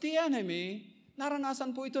attacks of the enemy,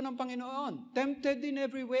 naranasan po ito ng Panginoon. Tempted in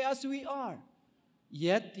every way as we are.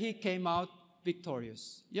 Yet He came out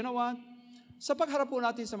victorious. You know what? Sa pagharap po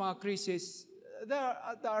natin sa mga crisis, there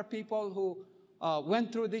are people who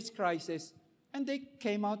went through this crisis and they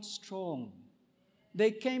came out strong.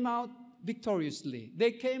 They came out victoriously.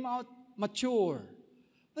 They came out mature.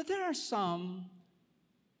 But there are some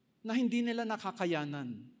na hindi nila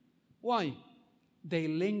nakakayanan. Why? They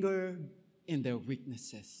linger in their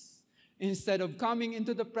weaknesses. Instead of coming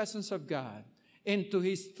into the presence of God, into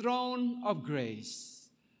His throne of grace,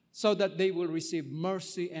 so that they will receive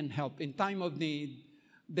mercy and help in time of need,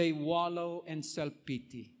 they wallow in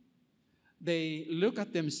self-pity. They look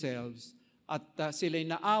at themselves at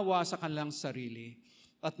sila'y naawa sa kanilang sarili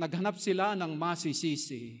at naghanap sila ng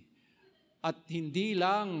masisisi. At hindi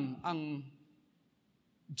lang ang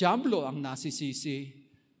diablo ang nasisisi,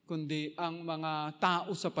 kundi ang mga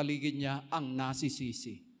tao sa paligid niya ang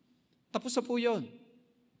nasisisi. Tapos na po yun.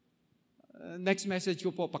 Next message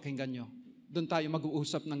ko po, pakinggan nyo. Doon tayo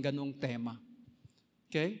mag-uusap ng ganung tema.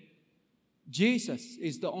 Okay? Jesus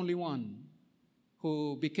is the only one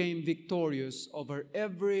who became victorious over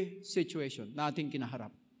every situation na ating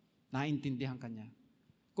kinaharap. Naintindihan kanya.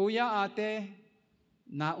 Kuya, ate,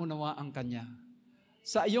 naunawa ang kanya.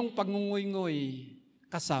 Sa iyong pagngungoy-ngoy,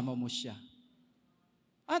 kasama mo siya.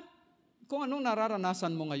 At kung anong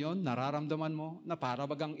nararanasan mo ngayon, nararamdaman mo na para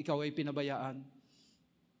bagang ikaw ay pinabayaan,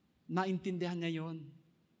 naintindihan niya yun.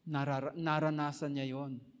 Naranasan niya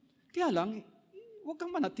yun. Kaya lang, huwag kang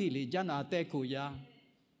manatili dyan, ate, kuya.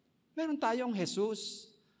 Meron tayong Jesus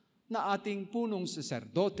na ating punong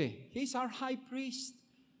saserdote. He's our high priest.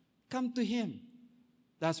 Come to Him.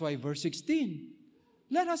 That's why verse 16,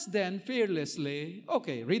 let us then fearlessly,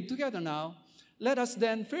 okay, read together now. Let us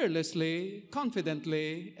then fearlessly,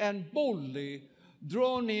 confidently, and boldly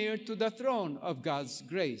draw near to the throne of God's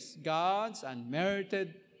grace, God's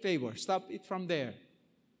unmerited favor. Stop it from there.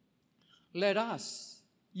 Let us,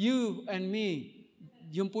 you and me,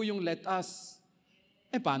 yun po yung let us.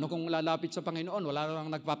 Paano kung lalapit sa Panginoon, wala lang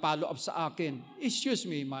nagpa-follow up sa akin? Excuse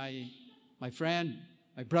me, my friend,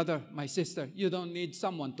 my brother, my sister, you don't need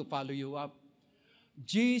someone to follow you up.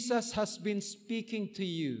 Jesus has been speaking to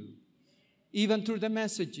you. Even through the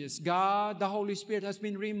messages, God, the Holy Spirit has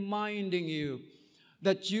been reminding you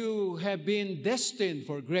that you have been destined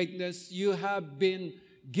for greatness. You have been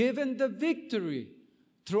given the victory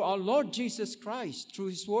through our Lord Jesus Christ,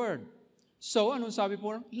 through His Word. So, anong sabi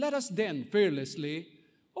po? Let us then fearlessly,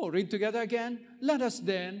 read together again. Let us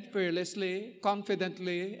then fearlessly,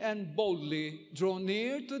 confidently, and boldly draw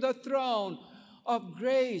near to the throne of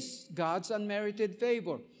grace, God's unmerited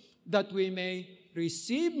favor, that we may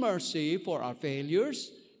receive mercy for our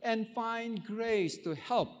failures and find grace to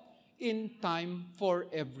help in time for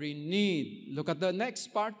every need. Look at the next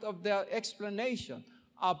part of the explanation.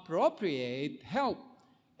 Appropriate help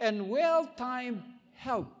and well-timed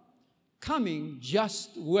help coming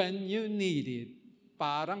just when you need it.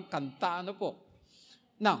 Parang kanta po.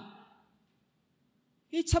 Now,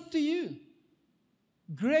 it's up to you.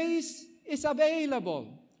 Grace is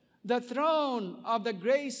available. The throne of the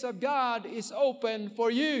grace of God is open for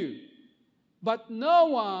you. But no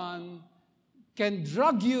one can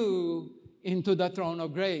drag you into the throne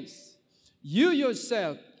of grace. You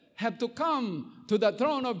yourself have to come to the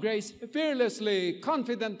throne of grace fearlessly,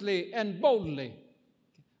 confidently, and boldly.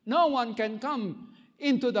 No one can come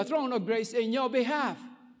into the throne of grace in your behalf.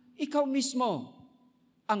 ikaw mismo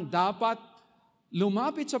ang dapat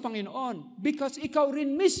lumapit sa Panginoon because ikaw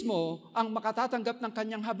rin mismo ang makatatanggap ng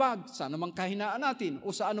kanyang habag sa anumang kahinaan natin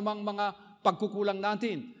o sa anumang mga pagkukulang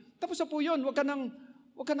natin. Tapos na po yun, huwag ka nang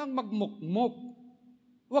magmukmok.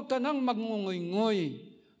 Huwag ka nang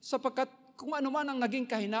magngungoy-ngoy. Sapagkat kung ano man ang naging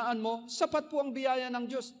kahinaan mo, sapat po ang biyaya ng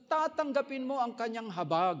Diyos. Tatanggapin mo ang kanyang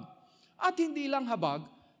habag. At hindi lang habag,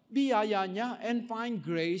 biyaya niya and find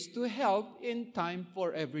grace to help in time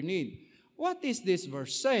for every need. What is this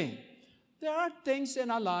verse saying? There are things in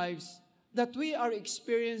our lives that we are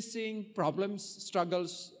experiencing problems,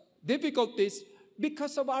 struggles, difficulties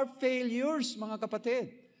because of our failures, mga kapatid.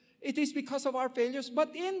 It is because of our failures.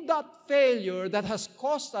 But in that failure that has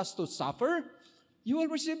caused us to suffer, you will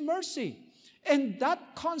receive mercy. And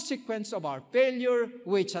that consequence of our failure,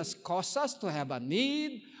 which has caused us to have a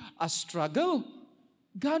need, a struggle,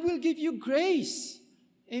 God will give you grace.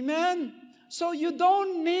 Amen? So you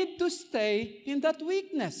don't need to stay in that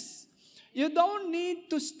weakness. You don't need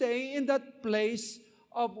to stay in that place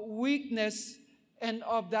of weakness and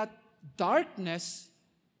of that darkness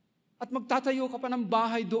at magtatayo ka pa ng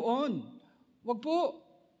bahay doon. Wag po.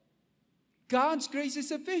 God's grace is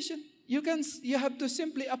sufficient. You have to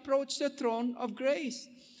simply approach the throne of grace.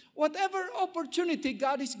 Whatever opportunity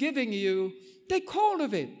God is giving you, take hold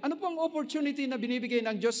of it. Ano pong opportunity na binibigay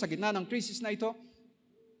ng Diyos sa gitna ng crisis na ito?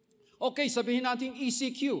 Okay, sabihin natin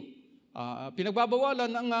ECQ.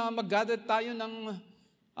 Pinagbabawalan ang mag-gather tayo ng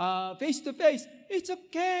face-to-face. It's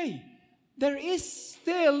okay. There is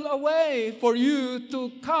still a way for you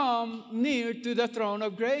to come near to the throne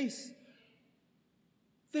of grace.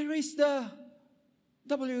 There is the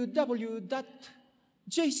www.jchgm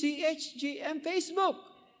Facebook.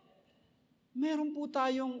 Meron po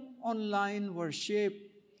tayong online worship.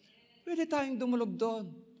 Pwede tayong dumulog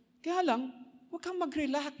doon. Kaya lang, huwag kang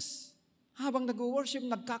mag-relax. Habang nag-worship,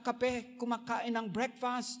 nagkakape, kumakain ng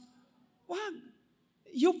breakfast. Wag.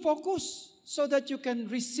 You focus so that you can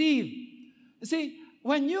receive. See,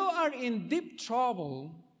 when you are in deep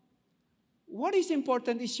trouble, what is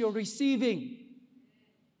important is your receiving.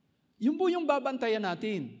 Yun po yung babantayan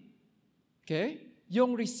natin. Okay?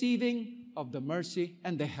 Yung receiving of the mercy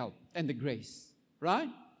and the help and the grace. Right?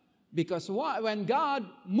 Because when God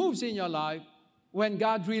moves in your life, when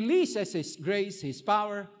God releases His grace, His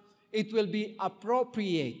power, it will be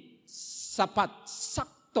appropriate, sapat,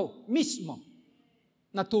 sakto, mismo,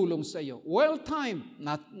 na tulong sa iyo. Well-timed,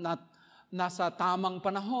 nasa tamang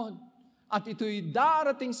panahon. At ito'y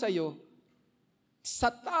darating sa iyo sa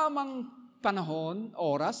tamang panahon,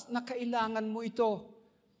 oras, na kailangan mo ito.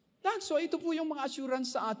 So, ito po yung mga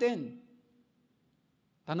assurance sa atin.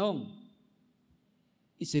 Tanong,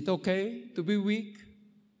 is it okay to be weak?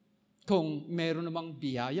 Kung meron namang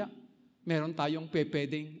biyaya, meron tayong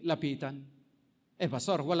pwedeng lapitan.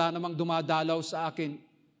 Pastor, wala namang dumadalaw sa akin.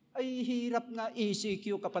 Ay, hirap nga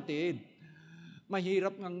ECQ, kapatid.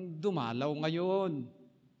 Mahirap ngang dumalaw ngayon.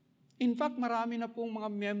 In fact, marami na pong mga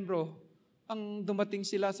miyembro ang dumating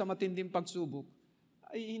sila sa matinding pagsubok.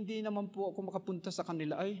 Ay, hindi naman po ako makapunta sa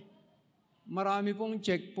kanila. Ay, marami pong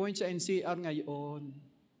checkpoint sa NCR ngayon.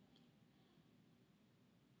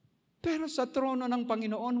 Pero sa trono ng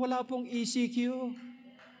Panginoon, wala pong ECQ.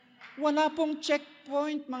 Wala pong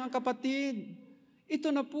checkpoint, mga kapatid.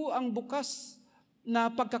 Ito na po ang bukas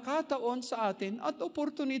na pagkakataon sa atin at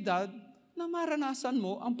oportunidad na maranasan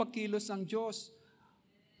mo ang pagkilos ng Diyos.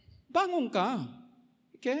 Bangon ka.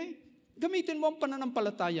 Okay? Gamitin mo ang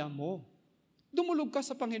pananampalataya mo. Dumulog ka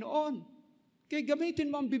sa Panginoon. Okay? Gamitin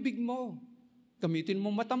mo ang bibig mo. Gamitin mo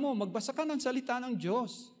mata mo. Magbasa ka ng salita ng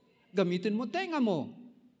Diyos. Gamitin mo tenga mo.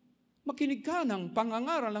 Makinig ka ng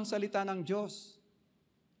pangangaral ng salita ng Diyos.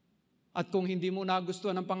 At kung hindi mo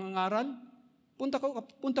nagustuhan ang pangangaral,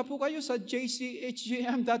 punta po kayo sa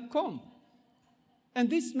jchgm.com. And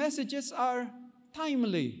these messages are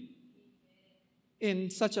timely in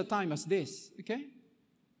such a time as this. Okay?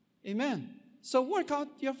 Amen. So work out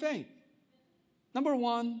your faith. Number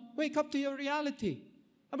 1, wake up to your reality.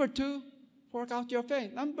 Number 2, work out your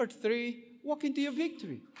faith. Number 3, walk into your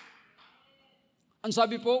victory. Ang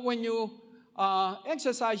sabi po, when you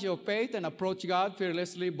exercise your faith and approach God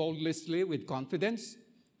fearlessly, boldly, with confidence,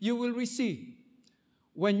 you will receive.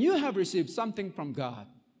 When you have received something from God,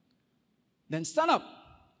 then stand up.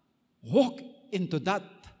 Walk into that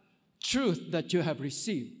truth that you have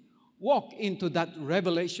received. Walk into that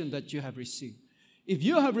revelation that you have received. If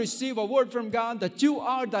you have received a word from God that you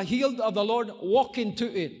are the healed of the Lord, walk into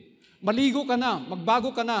it. Maligo ka na,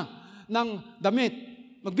 magbago ka na ng damit,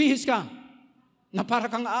 magbihis ka, na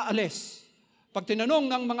para kang aalis. Pag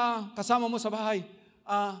tinanong ng mga kasama mo sa bahay,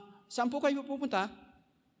 saan po kayo pupunta?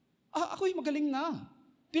 Ako'y magaling na.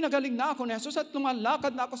 Pinagaling na ako ni Jesus at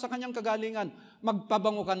lumalakad na ako sa kanyang kagalingan.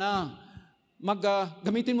 Magpabango ka na.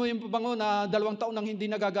 Gamitin mo yung pabango na 2 taon nang hindi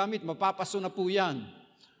nagagamit. Mapapaso na po yan.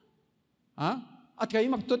 Ha? At kayo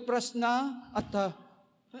mag-toothbrush na at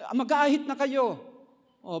mag-aahit na kayo.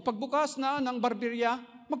 Pagbukas na ng barberya,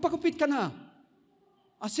 magpagupit ka na.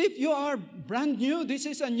 As if you are brand new. This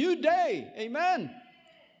is a new day. Amen.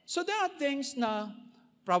 So there are things na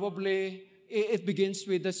probably it begins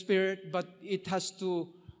with the Spirit, but it has to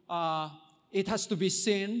be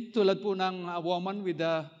seen. Tulad po ng woman with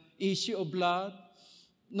the issue of blood.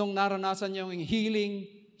 Nung naranasan niya yung healing,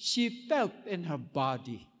 she felt in her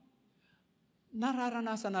body.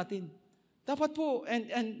 Nararanasan natin. Dapat po,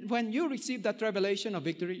 and when you receive that revelation of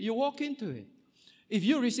victory, you walk into it. If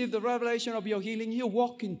you receive the revelation of your healing, you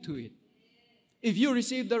walk into it. If you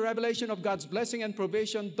receive the revelation of God's blessing and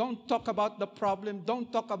provision, don't talk about the problem, don't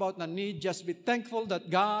talk about the need, just be thankful that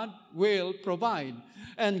God will provide.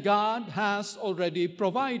 And God has already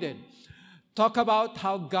provided. Talk about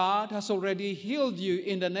how God has already healed you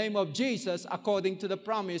in the name of Jesus according to the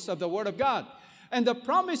promise of the Word of God. And the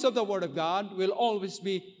promise of the Word of God will always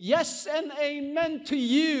be yes and amen to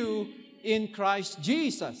you in Christ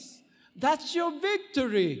Jesus. That's your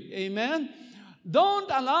victory. Amen.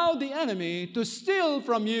 Don't allow the enemy to steal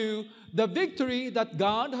from you the victory that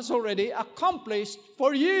God has already accomplished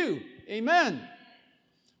for you. Amen.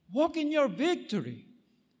 Walk in your victory.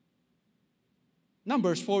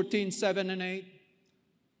 Numbers 14:7 and 8.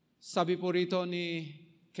 Sabi po rito ni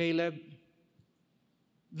Caleb,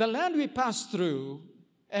 the land we passed through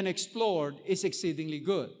and explored is exceedingly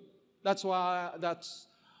good. That's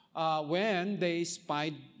when they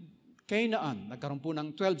spied Canaan. Nagkaroon po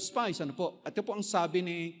ng 12 spies. Ano po? Ito po ang sabi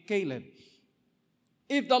ni Caleb.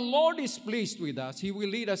 If the Lord is pleased with us, He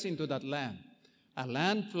will lead us into that land, a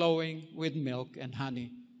land flowing with milk and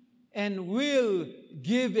honey, and will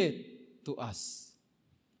give it to us.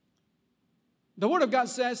 The Word of God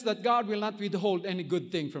says that God will not withhold any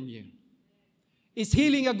good thing from you. Is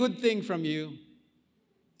healing a good thing from you?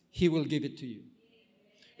 He will give it to you.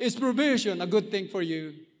 Is provision a good thing for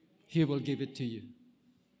you? He will give it to you.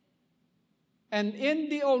 And in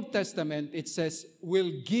the Old Testament, it says, will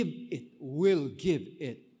give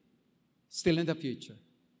it. Still in the future.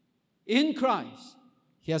 In Christ,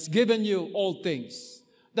 He has given you all things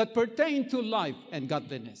that pertain to life and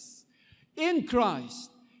godliness. In Christ,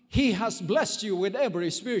 He has blessed you with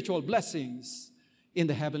every spiritual blessings in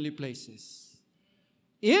the heavenly places.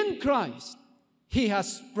 In Christ, He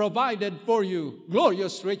has provided for you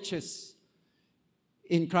glorious riches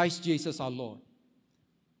in Christ Jesus our Lord.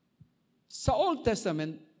 Sa Old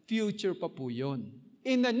Testament, future pa po yun.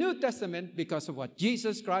 In the New Testament, because of what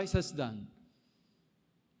Jesus Christ has done,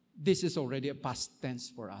 this is already a past tense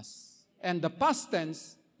for us. And the past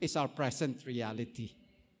tense is our present reality.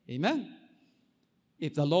 Amen?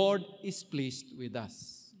 If the Lord is pleased with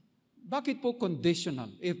us. Bakit po conditional?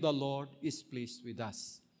 If the Lord is pleased with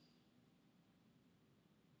us.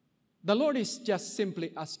 The Lord is just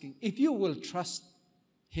simply asking, if you will trust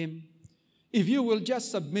Him, if you will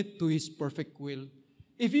just submit to His perfect will,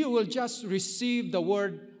 if you will just receive the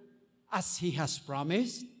Word as He has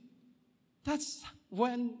promised, that's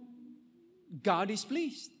when God is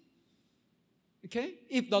pleased. Okay?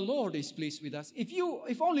 If the Lord is pleased with us,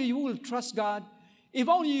 if only you will trust God, if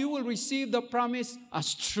only you will receive the promise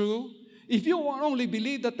as true, if you will only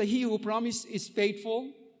believe that He who promised is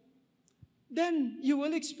faithful, then you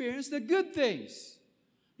will experience the good things,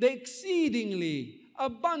 the exceedingly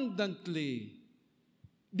abundantly,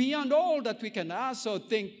 beyond all that we can ask or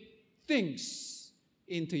think, things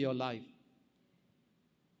into your life.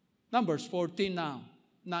 Numbers 14 now,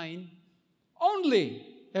 9. Only,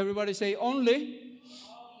 everybody say only.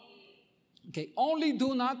 Okay, only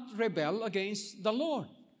do not rebel against the Lord.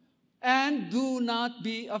 And do not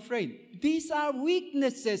be afraid. These are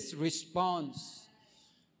weaknesses response.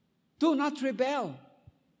 Do not rebel.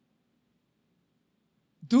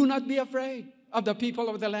 Do not be afraid of the people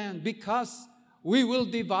of the land, because we will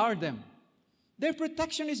devour them. Their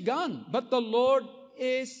protection is gone, but the Lord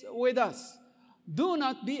is with us. Do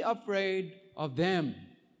not be afraid of them.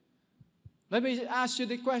 Let me ask you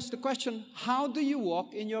the question, how do you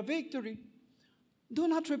walk in your victory? Do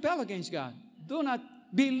not rebel against God. Do not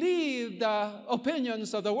believe the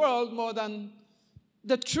opinions of the world more than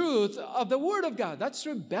the truth of the Word of God. That's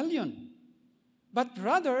rebellion. But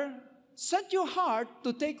rather, set your heart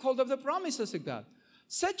to take hold of the promises of God.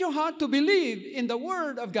 Set your heart to believe in the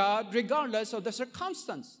Word of God regardless of the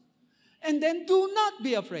circumstance. And then do not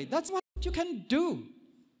be afraid. That's what you can do.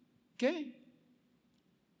 Okay?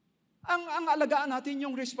 Ang alagaan natin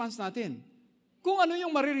yung response natin. Kung ano yung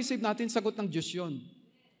marireceive natin, sagot ng Diyos yun.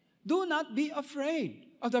 Do not be afraid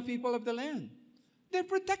of the people of the land. Their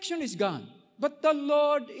protection is gone, but the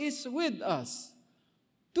Lord is with us.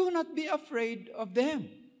 Do not be afraid of them.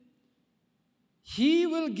 He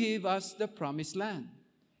will give us the promised land.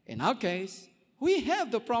 In our case, we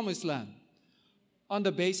have the promised land on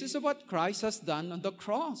the basis of what Christ has done on the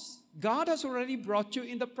cross. God has already brought you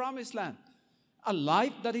in the promised land, a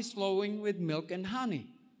life that is flowing with milk and honey.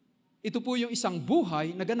 Ito po yung isang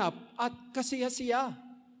buhay na ganap at kasiya-siya.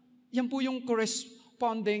 Yan po yung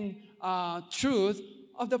corresponding truth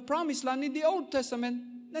of the promised land in the Old Testament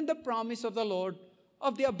and the promise of the Lord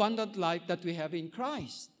of the abundant life that we have in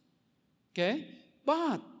Christ. Okay?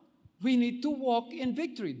 But we need to walk in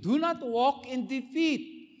victory. Do not walk in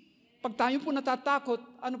defeat. Pag tayo po natatakot,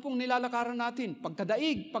 ano pong nilalakaran natin?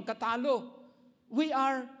 Pagkadaig, pagkatalo. We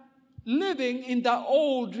are living in the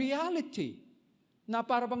old reality. Na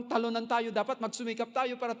para bang talunan tayo, dapat magsumikap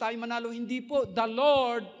tayo para tayo manalo. Hindi po. The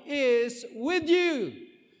Lord is with you.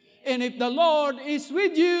 And if the Lord is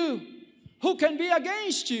with you, who can be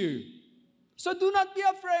against you? So do not be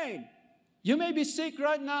afraid. You may be sick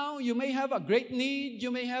right now. You may have a great need. You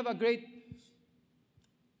may have a great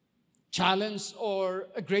challenge or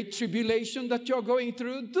a great tribulation that you're going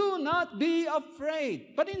through. Do not be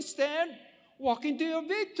afraid. But instead, walk into your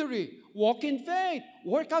victory. Walk in faith.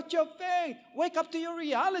 Work out your faith. Wake up to your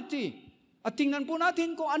reality. At tingnan po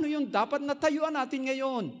natin kung ano yung dapat na tayuan natin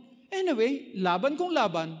ngayon. Anyway, laban kung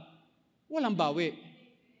laban, walang bawi.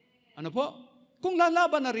 Ano po? Kung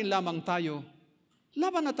lalaban na rin lamang tayo,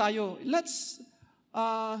 laban na tayo. Let's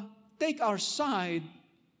take our side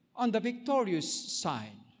on the victorious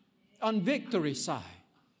side. On victory side.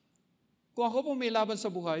 Kung ako po may laban sa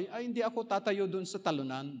buhay, ay hindi ako tatayo dun sa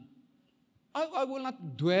talunan. I will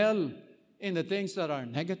not dwell in the things that are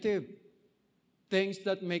negative, things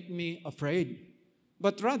that make me afraid.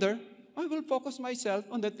 But rather, I will focus myself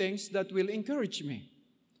on the things that will encourage me.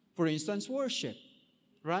 For instance, worship.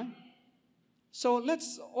 Right? So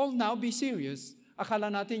let's all now be serious.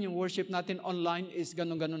 Akala natin yung worship natin online is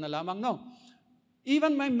ganun-ganun na lamang. No.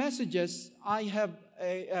 Even my messages, I have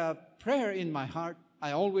a prayer in my heart.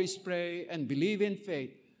 I always pray and believe in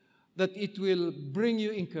faith that it will bring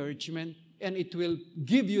you encouragement and it will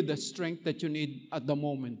give you the strength that you need at the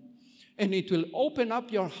moment. And it will open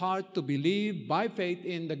up your heart to believe by faith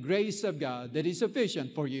in the grace of God that is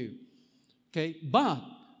sufficient for you. Okay? But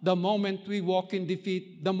the moment we walk in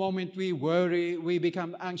defeat, the moment we worry, we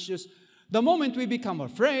become anxious, the moment we become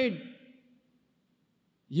afraid,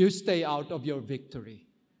 you stay out of your victory.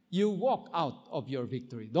 You walk out of your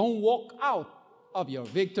victory. Don't walk out of your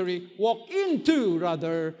victory. Walk into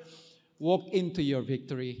your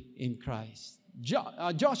victory in Christ.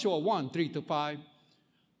 Joshua 1, 3-5.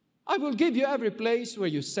 I will give you every place where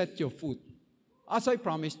you set your foot, as I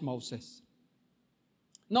promised Moses.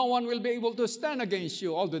 No one will be able to stand against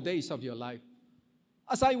you all the days of your life.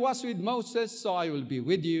 As I was with Moses, so I will be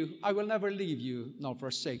with you. I will never leave you nor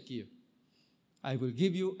forsake you. I will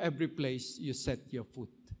give you every place you set your foot.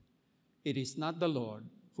 It is not the Lord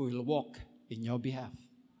who will walk in your behalf.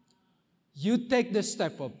 You take the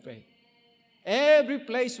step of faith. Every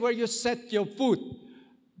place where you set your foot,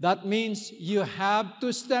 that means you have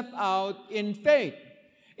to step out in faith.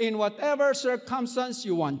 In whatever circumstance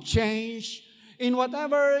you want change, in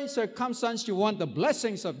whatever circumstance you want the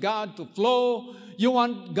blessings of God to flow, you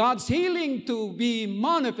want God's healing to be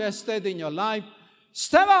manifested in your life,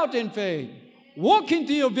 step out in faith. Walk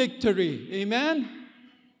into your victory. Amen?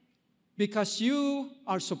 Because you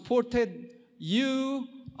are supported, you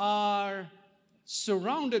are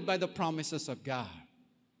surrounded by the promises of God.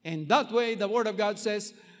 And that way, the Word of God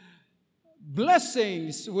says,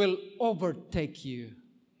 blessings will overtake you.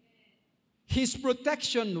 His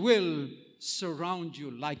protection will surround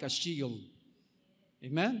you like a shield.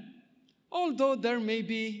 Amen? Although there may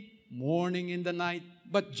be mourning in the night,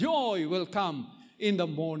 but joy will come in the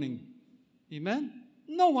morning. Amen?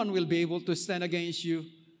 No one will be able to stand against you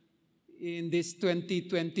in this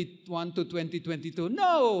 2021 to 2022.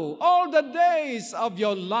 No! All the days of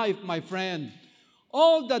your life, my friend.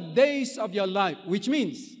 All the days of your life. Which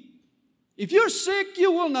means, if you're sick,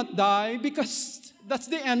 you will not die because that's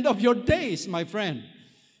the end of your days, my friend.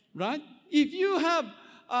 Right? If you have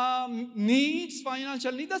needs,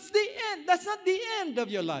 financial needs, that's the end. That's not the end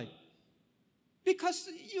of your life. Because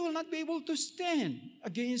you will not be able to stand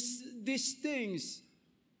against these things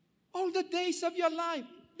all the days of your life.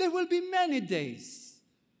 There will be many days.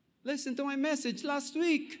 Listen to my message last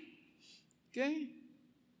week. Okay?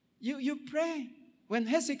 You pray. When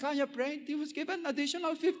Hezekiah prayed, he was given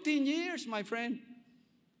additional 15 years, my friend.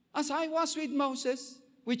 As I was with Moses,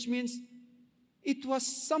 which means it was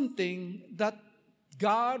something that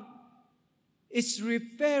God is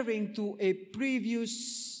referring to a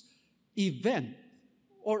previous event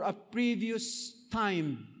or a previous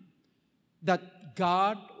time that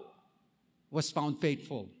God was found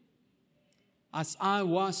faithful, as I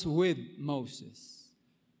was with Moses.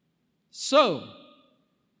 So,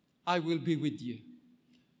 I will be with you.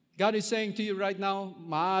 God is saying to you right now,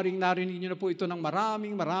 maaaring narinig niyo na po ito ng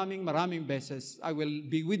maraming beses. I will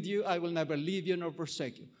be with you, I will never leave you nor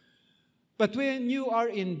forsake you. But when you are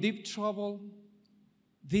in deep trouble,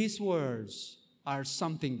 these words are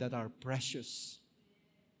something that are precious.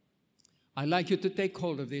 I'd like you to take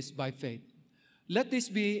hold of this by faith. Let this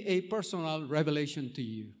be a personal revelation to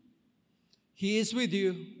you. He is with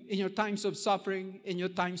you in your times of suffering, in your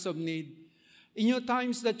times of need, in your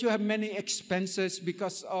times that you have many expenses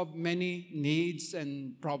because of many needs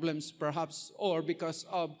and problems perhaps, or because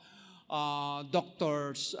of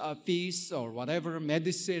doctor's fees or whatever,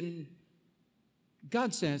 medicine.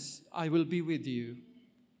 God says, I will be with you.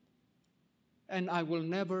 And I will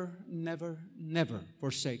never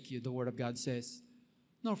forsake you. The Word of God says,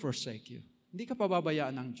 nor forsake you. Hindi ka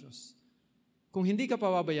pababayaan ng Diyos. Kung hindi ka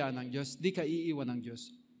pababayaan ng Diyos, di ka iiwan ng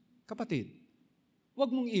Diyos. Kapatid,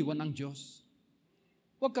 huwag mong iwan ng Diyos.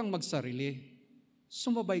 Huwag kang magsarili.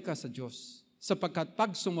 Sumabay ka sa Diyos. Sapagkat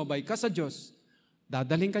pag sumabay ka sa Diyos,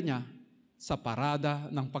 dadaling ka niya sa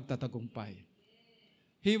parada ng pagtatagumpay.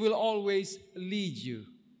 He will always lead you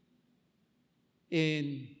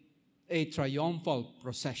in a triumphal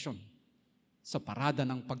procession sa parada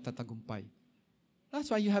ng pagtatagumpay.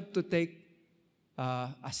 That's why you have to take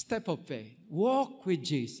a step of faith. Walk with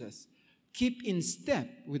Jesus. Keep in step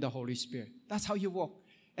with the Holy Spirit. That's how you walk.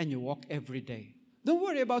 And you walk every day. Don't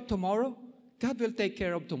worry about tomorrow. God will take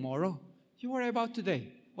care of tomorrow. You worry about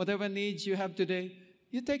today. Whatever needs you have today,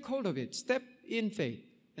 you take hold of it. Step in faith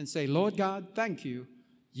and say, Lord God, thank you.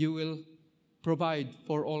 You will provide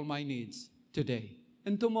for all my needs today.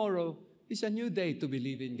 And tomorrow is a new day to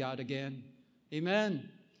believe in God again. Amen.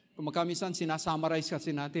 Kung makamisan, sinasummarize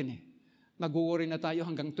kasi natin eh. Nag-worry na tayo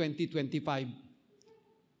hanggang 2025.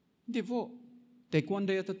 Hindi po. Take one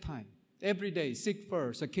day at a time. Every day, seek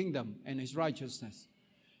first the kingdom and His righteousness.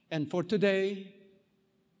 And for today,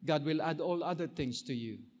 God will add all other things to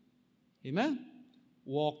you. Amen?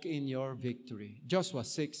 Walk in your victory. Joshua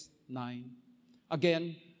 6:9.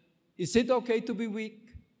 Again, is it okay to be weak?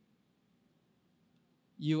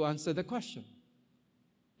 You answer the question.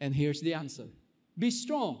 And here's the answer. Be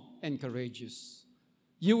strong and courageous.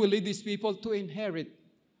 You will lead these people to inherit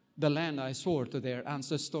the land I swore to their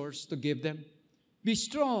ancestors to give them. Be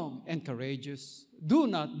strong and courageous. Do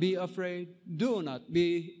not be afraid. Do not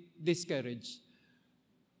be discouraged.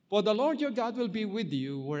 For the Lord your God will be with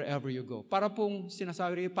you wherever you go. Para pong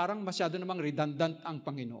sinasabi, parang masyado namang redundant ang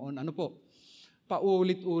Panginoon. Ano po?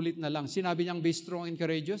 Paulit-ulit na lang. Sinabi niyang be strong and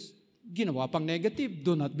courageous. Ginawa pang negative.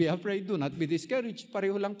 Do not be afraid. Do not be discouraged.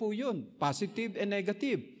 Pareho lang po yun. Positive and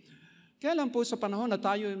negative. Kaya lang po sa panahon na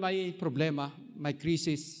tayo may problema, may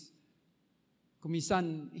crisis,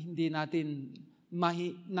 kumisan hindi natin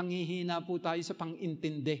nanghihina po tayo sa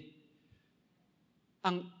pang-intindi.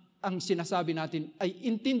 Ang sinasabi natin ay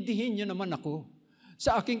intindihin niyo naman ako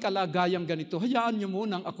sa aking kalagayang ganito. Hayaan niyo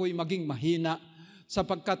munang ako'y maging mahina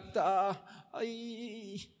sapagkat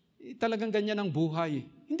talagang ganyan ang buhay.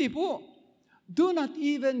 Hindi po. Do not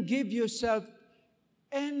even give yourself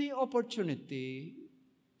any opportunity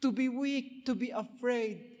to be weak, to be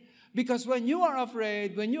afraid. Because when you are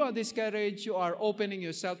afraid, when you are discouraged, you are opening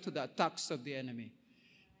yourself to the attacks of the enemy.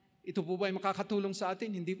 Ito po ba ay makakatulong sa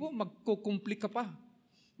atin? Hindi po. Magkukumplik ka pa.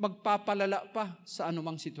 Magpapalala pa sa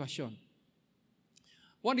anumang sitwasyon.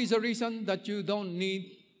 What is the reason that you don't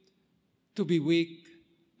need to be weak?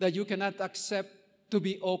 That you cannot accept to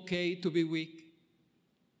be okay, to be weak?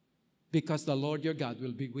 Because the Lord your God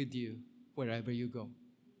will be with you wherever you go.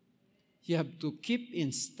 You have to keep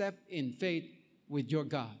in step in faith with your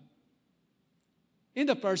God. In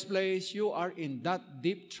the first place, you are in that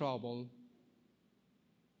deep trouble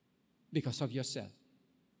because of yourself.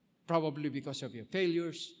 Probably because of your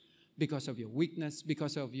failures, because of your weakness,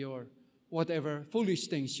 because of your whatever foolish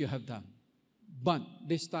things you have done. But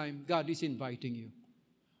this time, God is inviting you.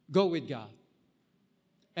 Go with God.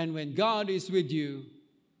 And when God is with you,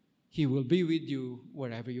 He will be with you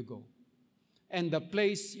wherever you go. And the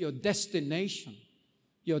place, your destination,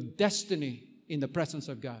 your destiny in the presence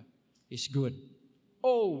of God is good.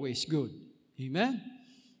 Always good. Amen?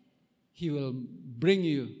 He will bring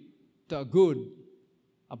you to a good,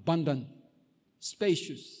 abundant,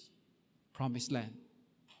 spacious, promised land.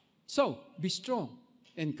 So, be strong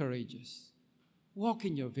and courageous. Walk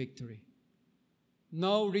in your victory.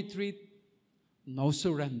 No retreat, no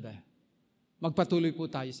surrender. magpatuloy po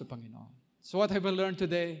tayo sa Panginoon. So what have I learned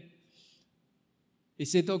today?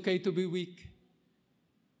 Is it okay to be weak?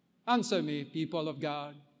 Answer me, people of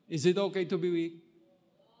God. Is it okay to be weak?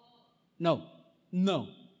 No. No.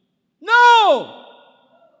 No!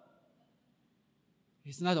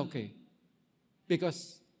 It's not okay.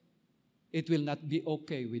 Because it will not be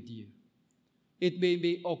okay with you. It may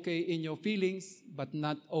be okay in your feelings, but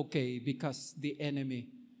not okay because the enemy,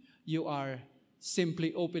 you are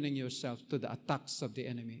simply opening yourself to the attacks of the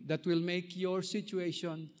enemy. That will make your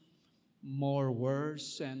situation more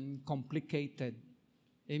worse and complicated.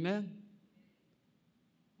 Amen?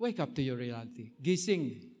 Wake up to your reality.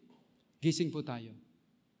 Gising. Gising po tayo.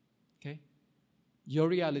 Okay? Your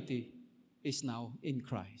reality is now in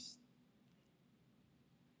Christ.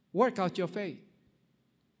 Work out your faith.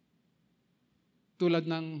 Tulad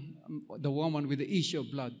ng the woman with the issue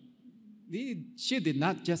of blood. She did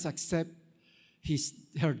not just accept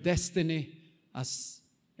her destiny as,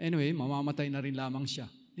 anyway, mamamatay na rin lamang siya.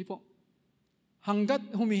 Di po.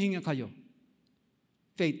 Hanggat humihinga kayo,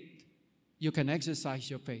 faith, you can exercise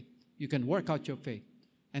your faith. You can work out your faith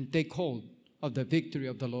and take hold of the victory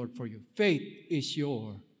of the Lord for you. Faith is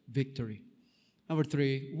your victory. Number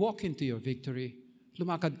 3, walk into your victory.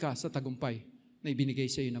 Lumakad ka sa tagumpay na ibinigay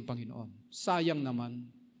sa iyo ng Panginoon. Sayang naman,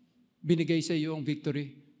 binigay sa iyo ang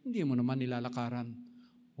victory, hindi mo naman nilalakaran.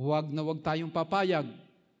 Huwag na huwag tayong papayag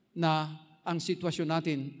na ang sitwasyon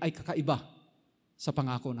natin ay kakaiba sa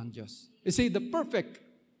pangako ng Diyos. You see, the perfect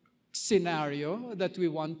scenario that we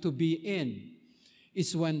want to be in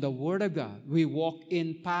is when the Word of God, we walk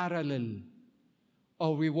in parallel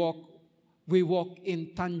or we walk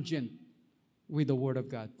in tangent with the Word of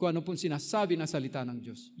God. Kung ano pong sinasabi ng salita ng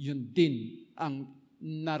Diyos, yun din ang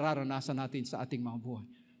nararanasan natin sa ating mga buhay.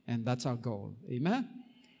 And that's our goal. Amen?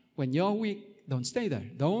 When you're weak, don't stay there.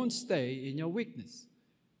 Don't stay in your weakness.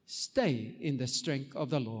 Stay in the strength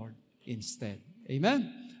of the Lord instead.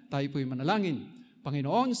 Amen? Tayo po'y manalangin.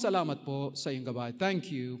 Panginoon, salamat po sa iyong gabay.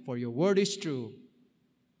 Thank you for your word is true.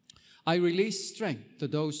 I release strength to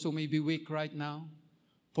those who may be weak right now.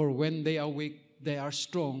 For when they are weak, they are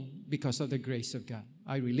strong because of the grace of God.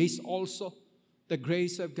 I release also the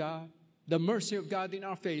grace of God, the mercy of God in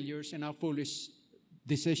our failures and our foolish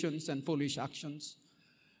decisions and foolish actions.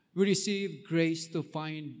 We receive grace to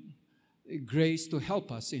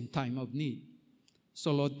help us in time of need.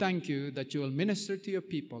 So Lord, thank you that you will minister to your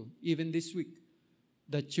people even this week,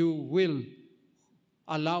 that you will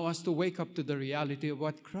allow us to wake up to the reality of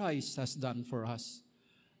what Christ has done for us,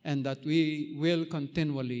 and that we will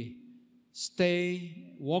continually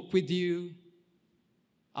stay, walk with you,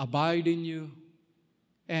 abide in you,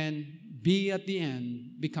 and be at the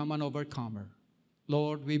end, become an overcomer.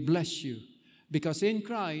 Lord, we bless you, because in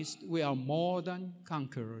Christ we are more than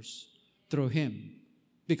conquerors through Him,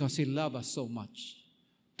 because He loved us so much.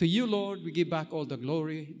 To you, Lord, we give back all the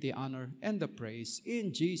glory, the honor, and the praise.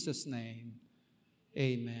 In Jesus' name,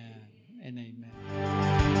 amen and amen.